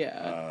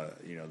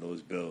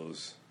 those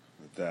bills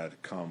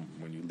that come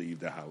when you leave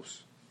the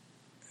house,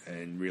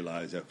 and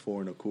realize that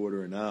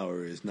 $4.25 an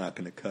hour is not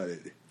going to cut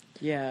it.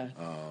 Yeah.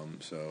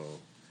 So,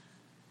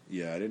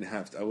 yeah, I didn't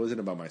have to. I wasn't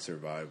about my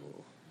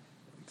survival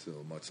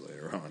until much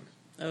later on.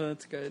 Oh,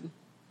 that's good.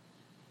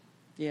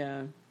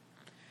 Yeah,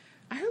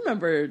 I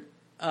remember.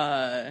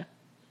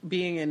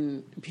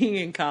 Being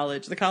in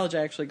college, the college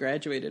I actually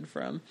graduated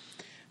from,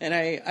 and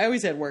I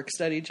always had work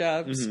study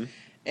jobs,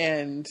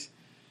 and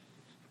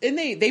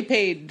they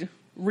paid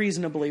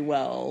reasonably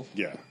well.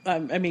 Yeah, I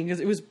mean, because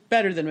it was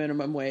better than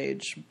minimum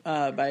wage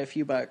by a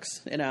few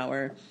bucks an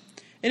hour,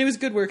 and it was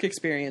good work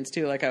experience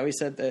too. Like I always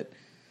said that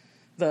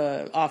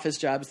the office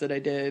jobs that I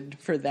did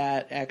for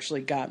that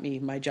actually got me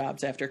my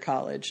jobs after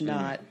college,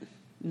 not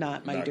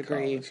my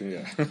degree. College,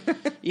 yeah.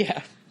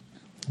 Yeah.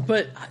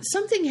 But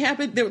something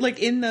happened there, like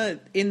in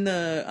the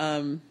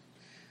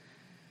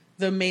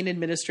main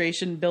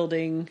administration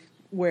building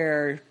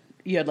where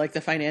you had like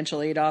the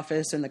financial aid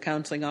office and the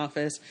counseling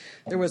office.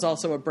 There was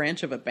also a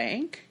branch of a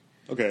bank.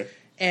 Okay.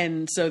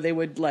 And so they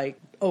would like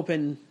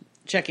open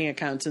checking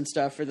accounts and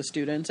stuff for the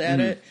students at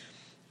it.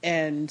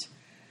 And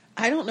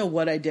I don't know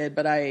what I did,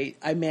 but I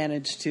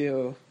managed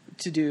to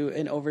do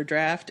an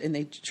overdraft, and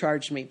they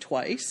charged me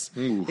twice.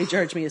 Ooh. They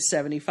charged me a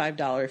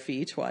 $75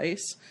 fee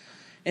twice.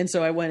 And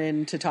so I went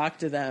in to talk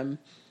to them,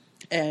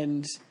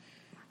 and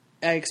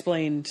I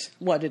explained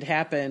what had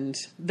happened.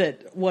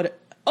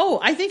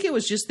 I think it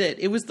was just that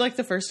it was like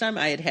the first time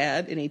I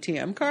had an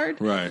ATM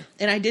card. Right.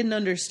 And I didn't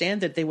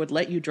understand that they would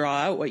let you draw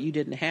out what you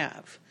didn't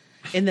have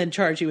and then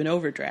charge you an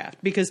overdraft.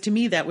 Because to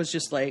me, that was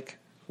just like,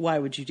 why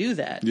would you do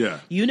that? Yeah.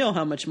 You know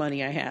how much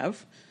money I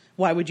have.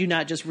 Why would you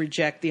not just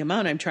reject the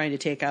amount I'm trying to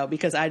take out?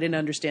 Because I didn't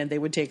understand they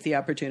would take the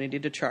opportunity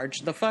to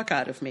charge the fuck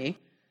out of me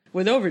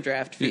with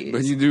overdraft fees.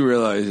 But you do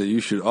realize that you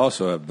should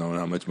also have known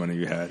how much money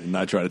you had and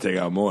not try to take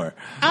out more.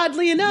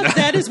 Oddly enough,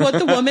 that is what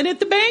the woman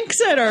at the bank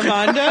said,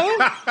 Armando.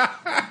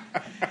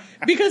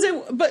 Because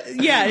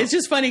it's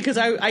just funny because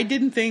I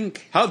didn't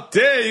think. How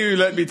dare you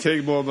let me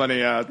take more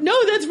money out?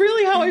 No, that's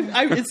really how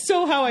it's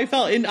so how I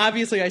felt, and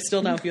obviously I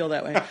still now feel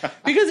that way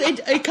because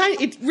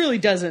it really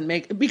doesn't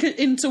make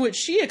and so what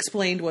she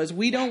explained was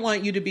we don't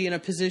want you to be in a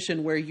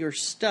position where you're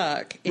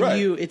stuck and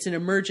it's an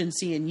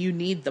emergency and you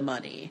need the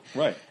money,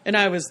 right? And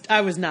I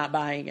was not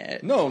buying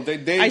it. No,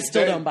 I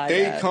still don't buy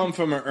that. They come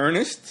from an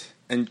earnest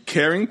and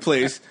caring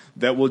place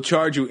that will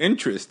charge you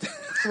interest,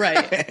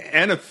 right,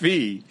 and a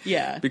fee,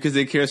 because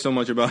they care so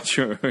much about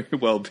your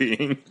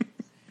well-being.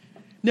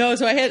 No,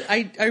 so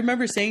I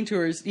remember saying to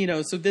her,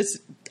 so this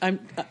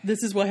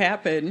is what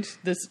happened.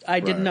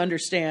 I didn't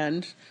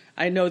understand.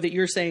 I know that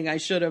you're saying I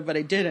should have, but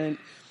I didn't.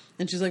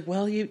 And she's like,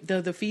 well,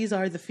 the fees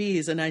are the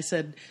fees. And I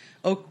said,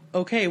 oh,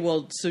 okay,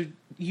 well, so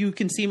you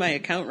can see my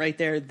account right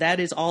there. That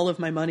is all of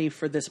my money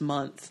for this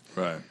month.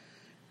 Right.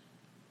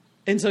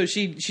 And so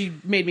she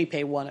made me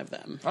pay one of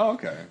them. Oh,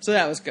 okay. So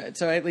that was good.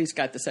 So I at least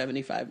got the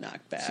 $75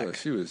 knocked back. So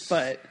she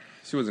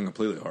wasn't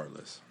completely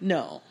heartless.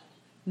 No,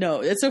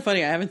 it's so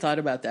funny. I haven't thought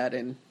about that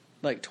in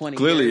like 20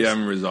 Clearly years. You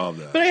haven't resolved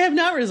that. But I have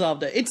not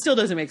resolved it. It still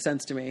doesn't make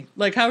sense to me.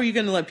 Like, how are you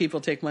going to let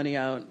people take money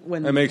out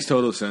when... It makes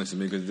total sense to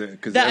me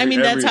because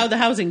that's how the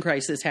housing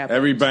crisis happened.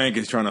 Every bank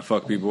is trying to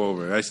fuck people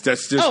over. That's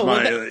just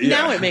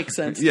now it makes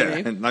sense to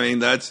me. Yeah, I mean,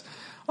 that's...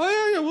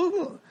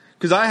 Oh, yeah.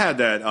 Because I had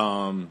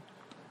that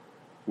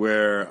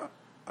where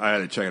I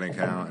had a checking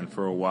account, and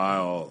for a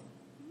while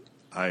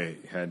I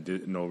had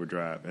an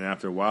overdraft. And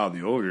after a while,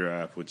 the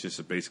overdraft was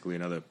just basically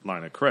another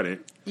line of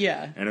credit.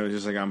 Yeah. And it was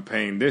just like, I'm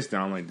paying this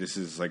down. Like, this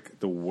is like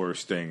the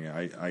worst thing.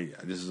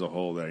 This is a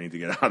hole that I need to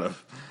get out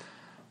of.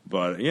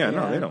 But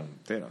no, they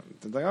don't. They're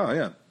like, oh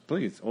yeah,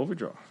 please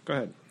overdraw. Go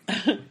ahead.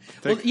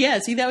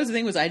 See, that was the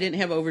thing was I didn't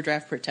have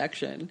overdraft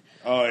protection.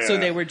 Oh yeah. So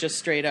they were just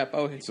straight up,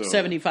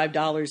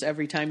 $75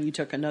 every time you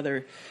took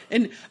another.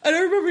 And I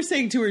remember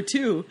saying to her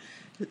too,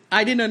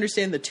 I didn't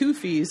understand the two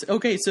fees.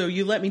 Okay, so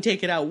you let me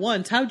take it out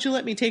once. How'd you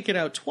let me take it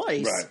out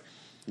twice? Right.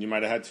 You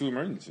might have had 2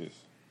 emergencies.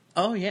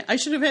 Oh, yeah. I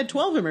should have had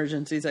 12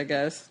 emergencies, I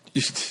guess.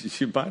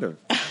 You might have.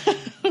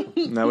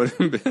 That would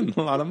have been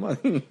a lot of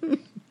money.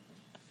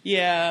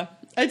 Yeah.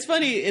 It's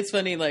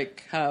funny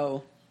like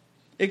how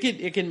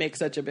it can make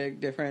such a big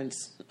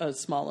difference, a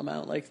small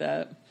amount like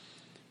that,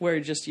 where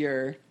just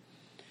I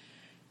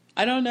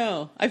don't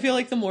know. I feel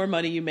like the more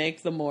money you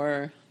make, the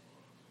more...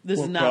 This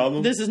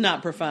is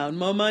not profound.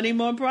 More money,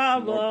 more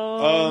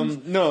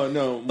problems.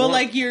 No. But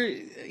like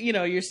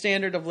your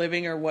standard of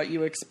living or what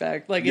you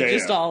expect, like it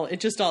just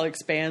all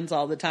expands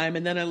all the time.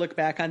 And then I look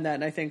back on that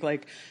and I think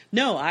like,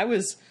 no,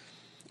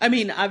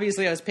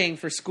 obviously I was paying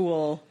for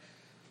school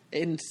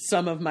in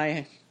some of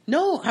my.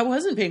 No, I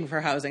wasn't paying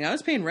for housing. I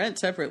was paying rent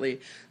separately.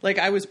 Like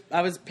I was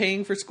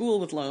paying for school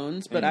with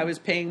loans, but I was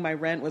paying my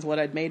rent with what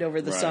I'd made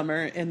over the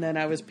summer, and then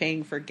I was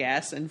paying for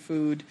gas and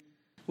food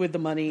with the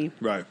money.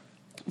 Right.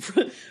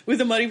 With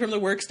the money from the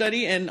work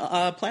study and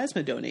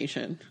plasma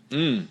donation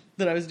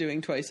that I was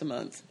doing twice a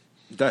month.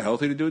 Is that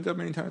healthy to do it that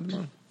many times a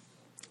month?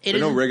 There are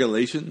no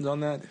regulations on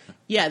that?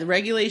 Yeah, the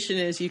regulation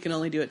is you can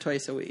only do it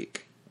twice a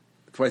week.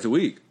 Twice a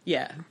week?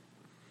 Yeah.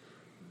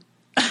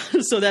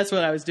 So that's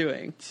what I was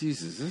doing.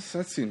 Jesus,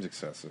 that seems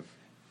excessive.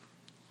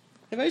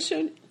 Have I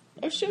shown...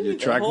 I've shown you the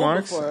track hole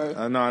marks.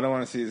 Before. No, I don't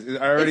want to see.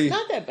 It's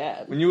not that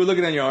bad. When you were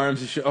looking at your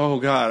arms, oh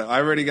god, I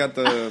already got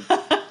the.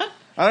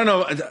 I don't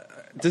know.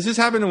 Does this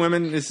happen to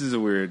women? This is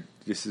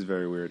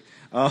very weird.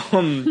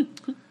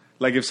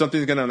 Like if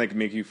something's gonna like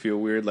make you feel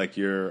weird, like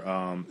your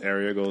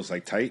area goes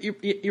like tight.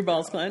 Your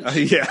balls clench.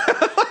 Yeah.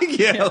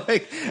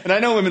 Like, and I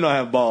know women don't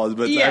have balls,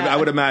 but I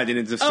would imagine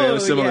it's a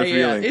similar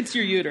feeling. It's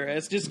your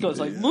uterus, just goes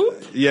like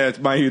whoop. Yeah, it's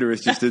my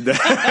uterus just did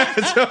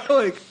that. So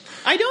like.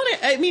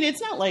 I mean, it's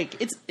not like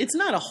it's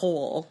not a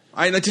hole.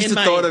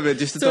 Thought of it,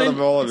 just the thought of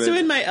all of it. So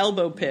in my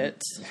elbow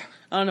pits,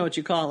 I don't know what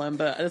you call them,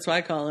 but that's what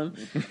I call them.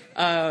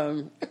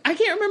 I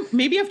can't remember.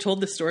 Maybe I've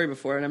told this story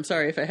before, and I'm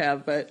sorry if I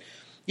have. But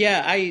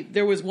yeah,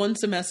 there was one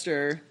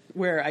semester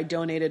where I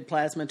donated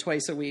plasma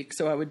twice a week.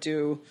 So I would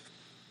do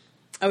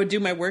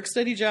my work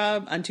study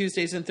job on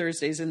Tuesdays and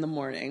Thursdays in the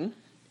morning,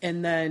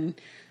 and then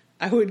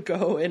I would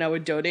go and I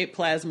would donate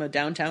plasma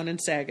downtown in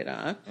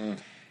Saginaw,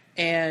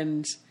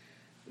 and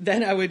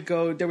then I would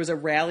go. There was a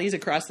Rally's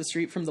across the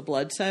street from the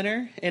blood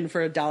center, and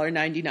for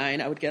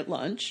 $1.99 I would get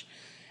lunch.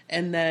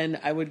 And then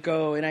I would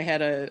go, and I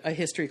had a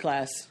history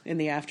class in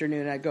the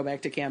afternoon. I'd go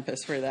back to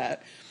campus for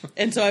that.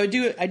 And so I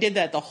did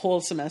that the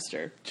whole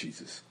semester.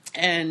 Jesus.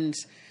 And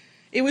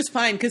it was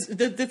fine, because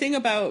the thing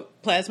about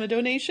plasma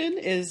donation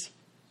is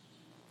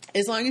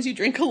as long as you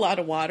drink a lot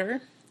of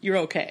water, you're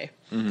okay.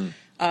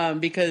 Mm-hmm.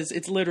 Because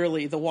it's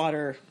literally the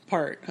water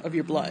part of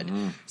your blood.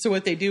 Mm-hmm. So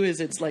what they do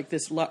is it's like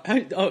this...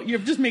 you're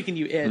just making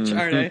you itch,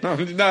 aren't I?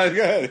 No,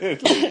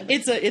 good.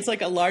 It's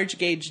like a large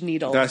gauge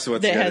needle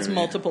that has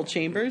multiple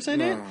chambers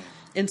in it.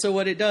 And so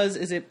what it does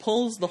is it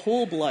pulls the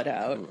whole blood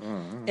out,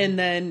 and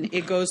then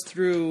it goes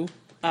through...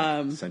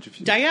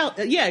 centrifuge?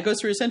 It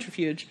goes through a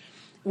centrifuge,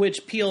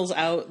 which peels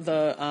out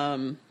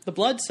the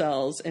blood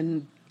cells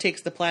and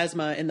takes the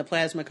plasma, and the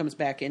plasma comes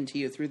back into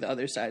you through the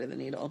other side of the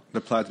needle. The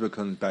plasma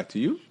comes back to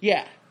you?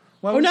 Yeah.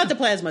 Why Or would not you- the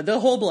plasma, the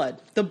whole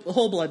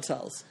blood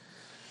cells.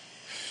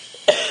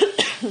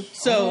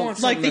 So,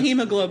 want like the something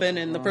hemoglobin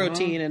and the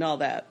protein and all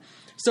that.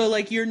 So,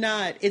 like,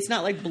 it's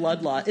not like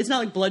blood loss. It's not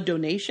like blood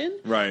donation.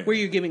 Right. Where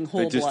you're giving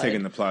whole They're just blood.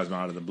 taking the plasma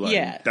out of the blood.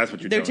 Yeah. That's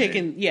what you're They're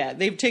donating.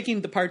 they've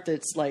taken the part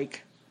that's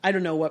like, I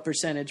don't know what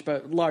percentage,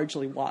 but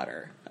largely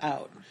water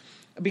out.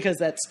 Because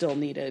that's still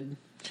needed.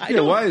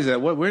 Why is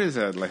that? Where is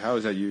that? Like, how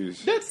is that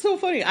used? That's so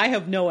funny. I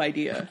have no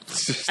idea.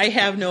 I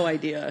have no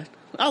idea.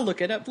 I'll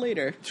look it up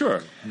later.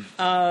 Sure.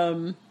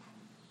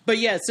 But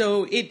yeah,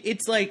 so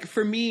it's like,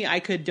 for me, I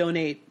could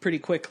donate pretty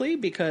quickly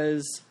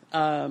because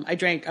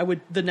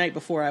the night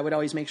before, I would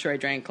always make sure I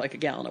drank like a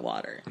gallon of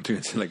water.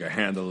 It's like a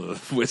handle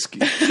of whiskey.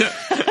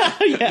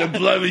 The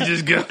blood was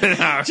just going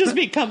out. Just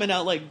be coming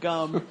out like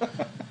gum.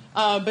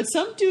 But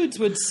some dudes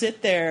would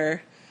sit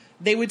there.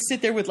 They would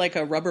sit there with like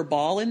a rubber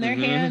ball in their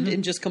hand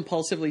and just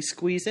compulsively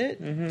squeeze it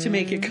to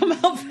make it come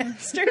out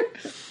faster.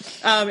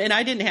 And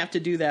I didn't have to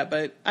do that,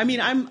 but I mean,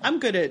 I'm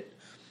good at.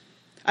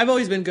 I've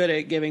always been good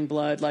at giving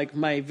blood. Like,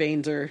 my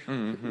veins are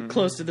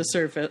close to the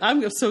surface.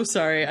 I'm so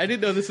sorry. I didn't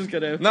know this was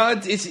gonna. No,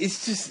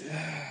 it's just.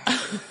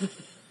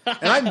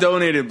 And I've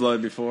donated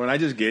blood before, and I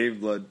just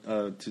gave blood.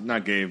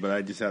 Not gave, but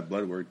I just had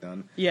blood work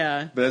done.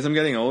 Yeah. But as I'm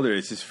getting older,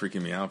 it's just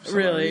freaking me out for some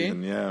Really?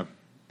 reason. Yeah.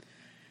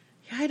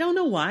 I don't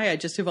know why. I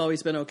just have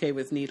always been okay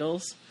with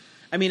needles.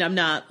 I mean, I'm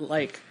not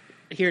like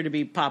here to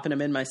be popping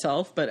them in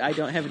myself, but I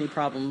don't have any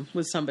problem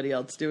with somebody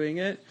else doing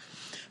it.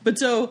 But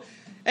so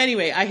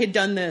anyway, I had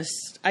done this.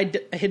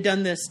 Had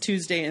done this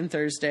Tuesday and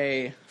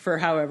Thursday for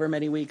however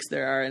many weeks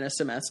there are in a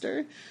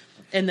semester,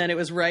 and then it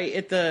was right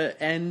at the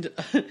end.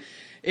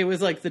 It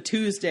was like the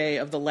Tuesday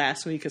of the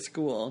last week of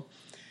school,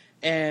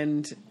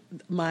 and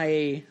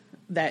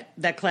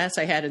that class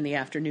I had in the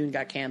afternoon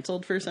got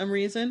canceled for some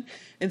reason.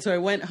 And so I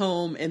went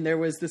home, and there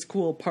was this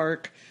cool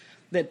park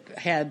that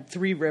had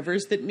 3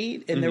 rivers that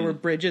meet, and there were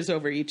bridges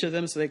over each of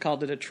them, so they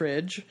called it a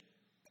tridge.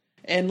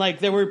 And like,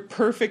 they were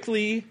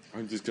perfectly.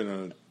 I'm just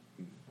gonna.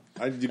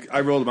 I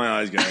rolled my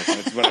eyes, guys.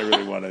 That's what I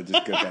really want to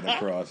just get that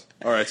across.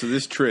 All right, so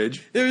this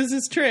tridge. There was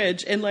this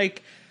tridge, and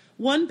like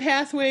one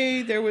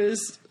pathway, there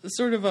was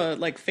sort of a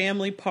like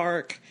family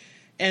park,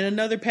 and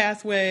another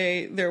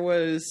pathway, there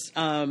was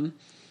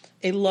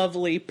a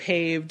lovely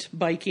paved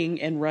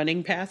biking and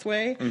running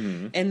pathway.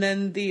 And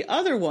then the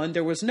other one,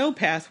 there was no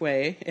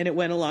pathway, and it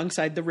went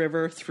alongside the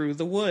river through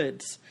the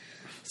woods.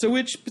 So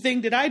which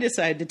thing did I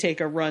decide to take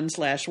a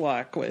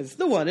run/walk with?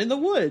 The one in the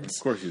woods.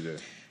 Of course you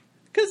did.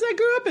 Because I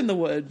grew up in the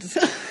woods,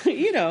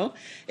 you know.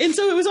 And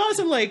so it was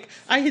awesome. Like,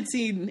 I had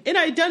seen, and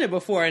I'd done it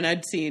before, and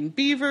I'd seen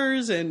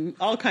beavers and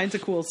all kinds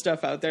of cool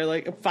stuff out there,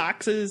 like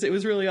foxes. It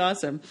was really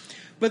awesome.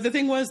 But the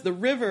thing was, the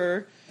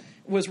river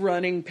was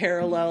running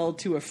parallel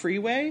to a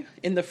freeway,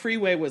 and the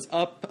freeway was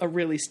up a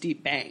really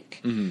steep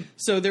bank.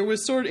 So there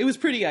was it was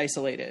pretty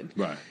isolated.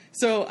 Right.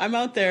 So I'm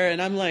out there,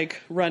 and I'm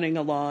like running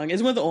along.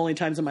 It's one of the only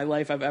times in my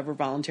life I've ever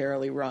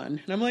voluntarily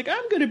run. And I'm like,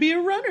 I'm going to be a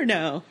runner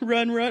now.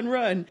 Run, run,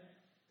 run.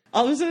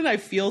 All of a sudden I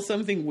feel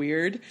something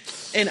weird,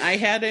 and I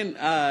hadn't,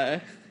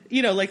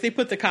 like they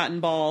put the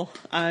cotton ball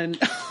on,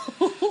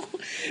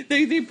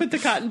 they put the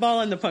cotton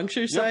ball on the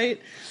puncture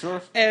site,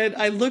 Sure. and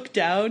I looked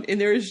down,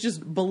 and there was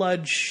just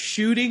blood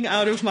shooting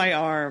out of my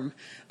arm,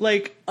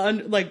 like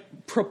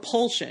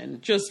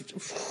propulsion, just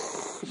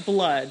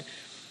blood,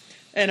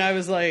 and I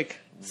was like,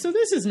 so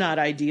this is not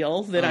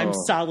ideal that I'm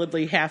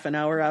solidly half an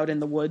hour out in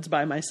the woods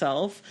by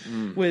myself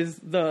with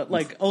the,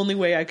 like, only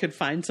way I could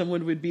find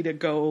someone would be to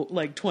go,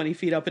 like, 20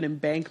 feet up an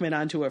embankment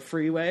onto a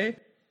freeway.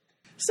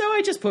 So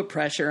I just put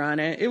pressure on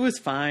it. It was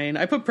fine.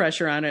 I put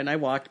pressure on it, and I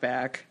walked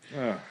back.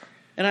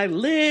 And I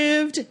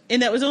lived.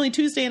 And that was only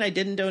Tuesday, and I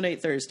didn't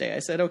donate Thursday. I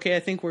said, okay,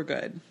 I think we're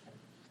good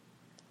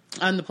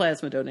on the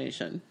plasma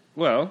donation.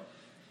 Well,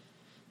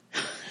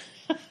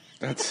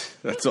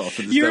 that's all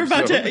for this You're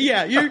episode. about to,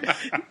 you're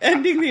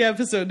ending the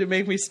episode to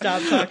make me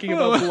stop talking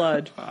about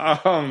blood.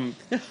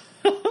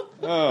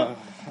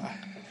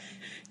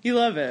 You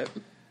love it.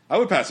 I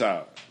would pass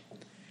out.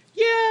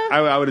 Yeah.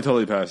 I would have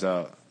totally passed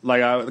out.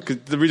 Like, cause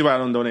the reason why I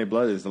don't donate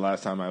blood is the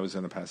last time I was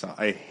going to pass out.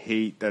 I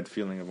hate that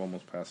feeling of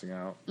almost passing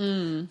out.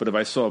 But if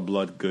I saw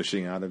blood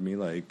gushing out of me,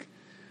 like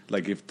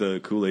if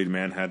the Kool-Aid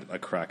Man had a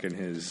crack in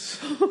his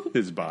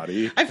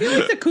body. I feel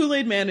like the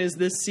Kool-Aid Man is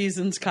this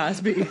season's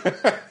Cosby.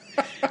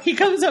 He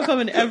comes up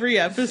in every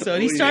episode.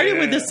 He started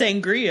with the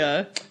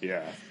sangria.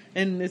 Yeah.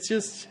 And it's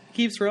just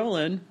keeps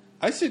rolling.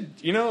 I said,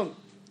 I'm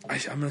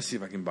going to see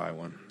if I can buy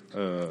one.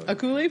 A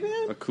Kool-Aid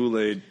Man? A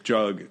Kool-Aid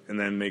jug and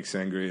then make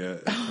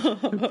sangria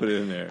and put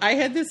it in there. I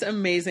had this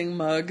amazing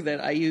mug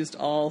that I used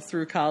all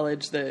through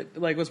college that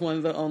like was one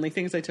of the only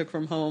things I took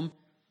from home.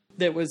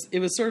 It was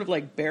sort of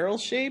like barrel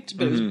shaped,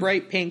 but it was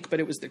bright pink, but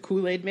it was the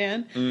Kool-Aid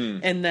Man.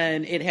 And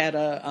then it had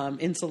a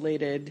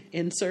insulated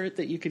insert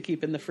that you could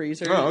keep in the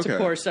freezer to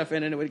pour stuff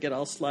in, and it would get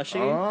all slushy.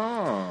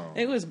 Oh.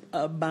 It was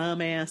a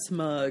bomb-ass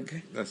mug.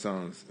 That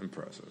sounds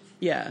impressive.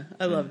 Yeah,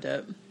 I loved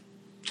it.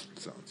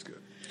 Sounds good.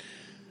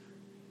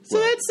 So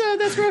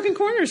that's Broken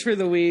Corners for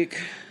the week.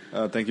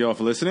 Thank you all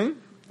for listening.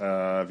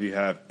 If you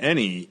have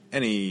any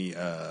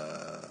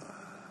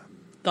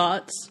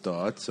thoughts,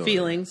 or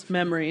feelings,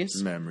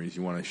 memories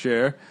you want to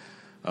share,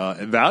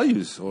 and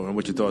values, or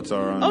what your thoughts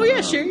are on. Oh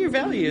yeah, share your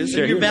values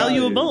and your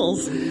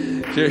valuables.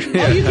 Yeah.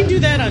 Oh, you can do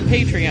that on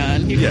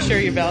Patreon. You can share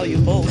your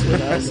valuables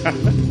with us.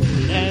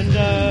 And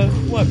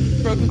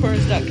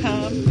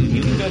brokenchorus.com.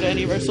 You can go to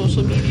any of our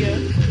social media.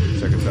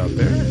 Check us out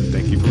there. And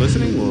thank you for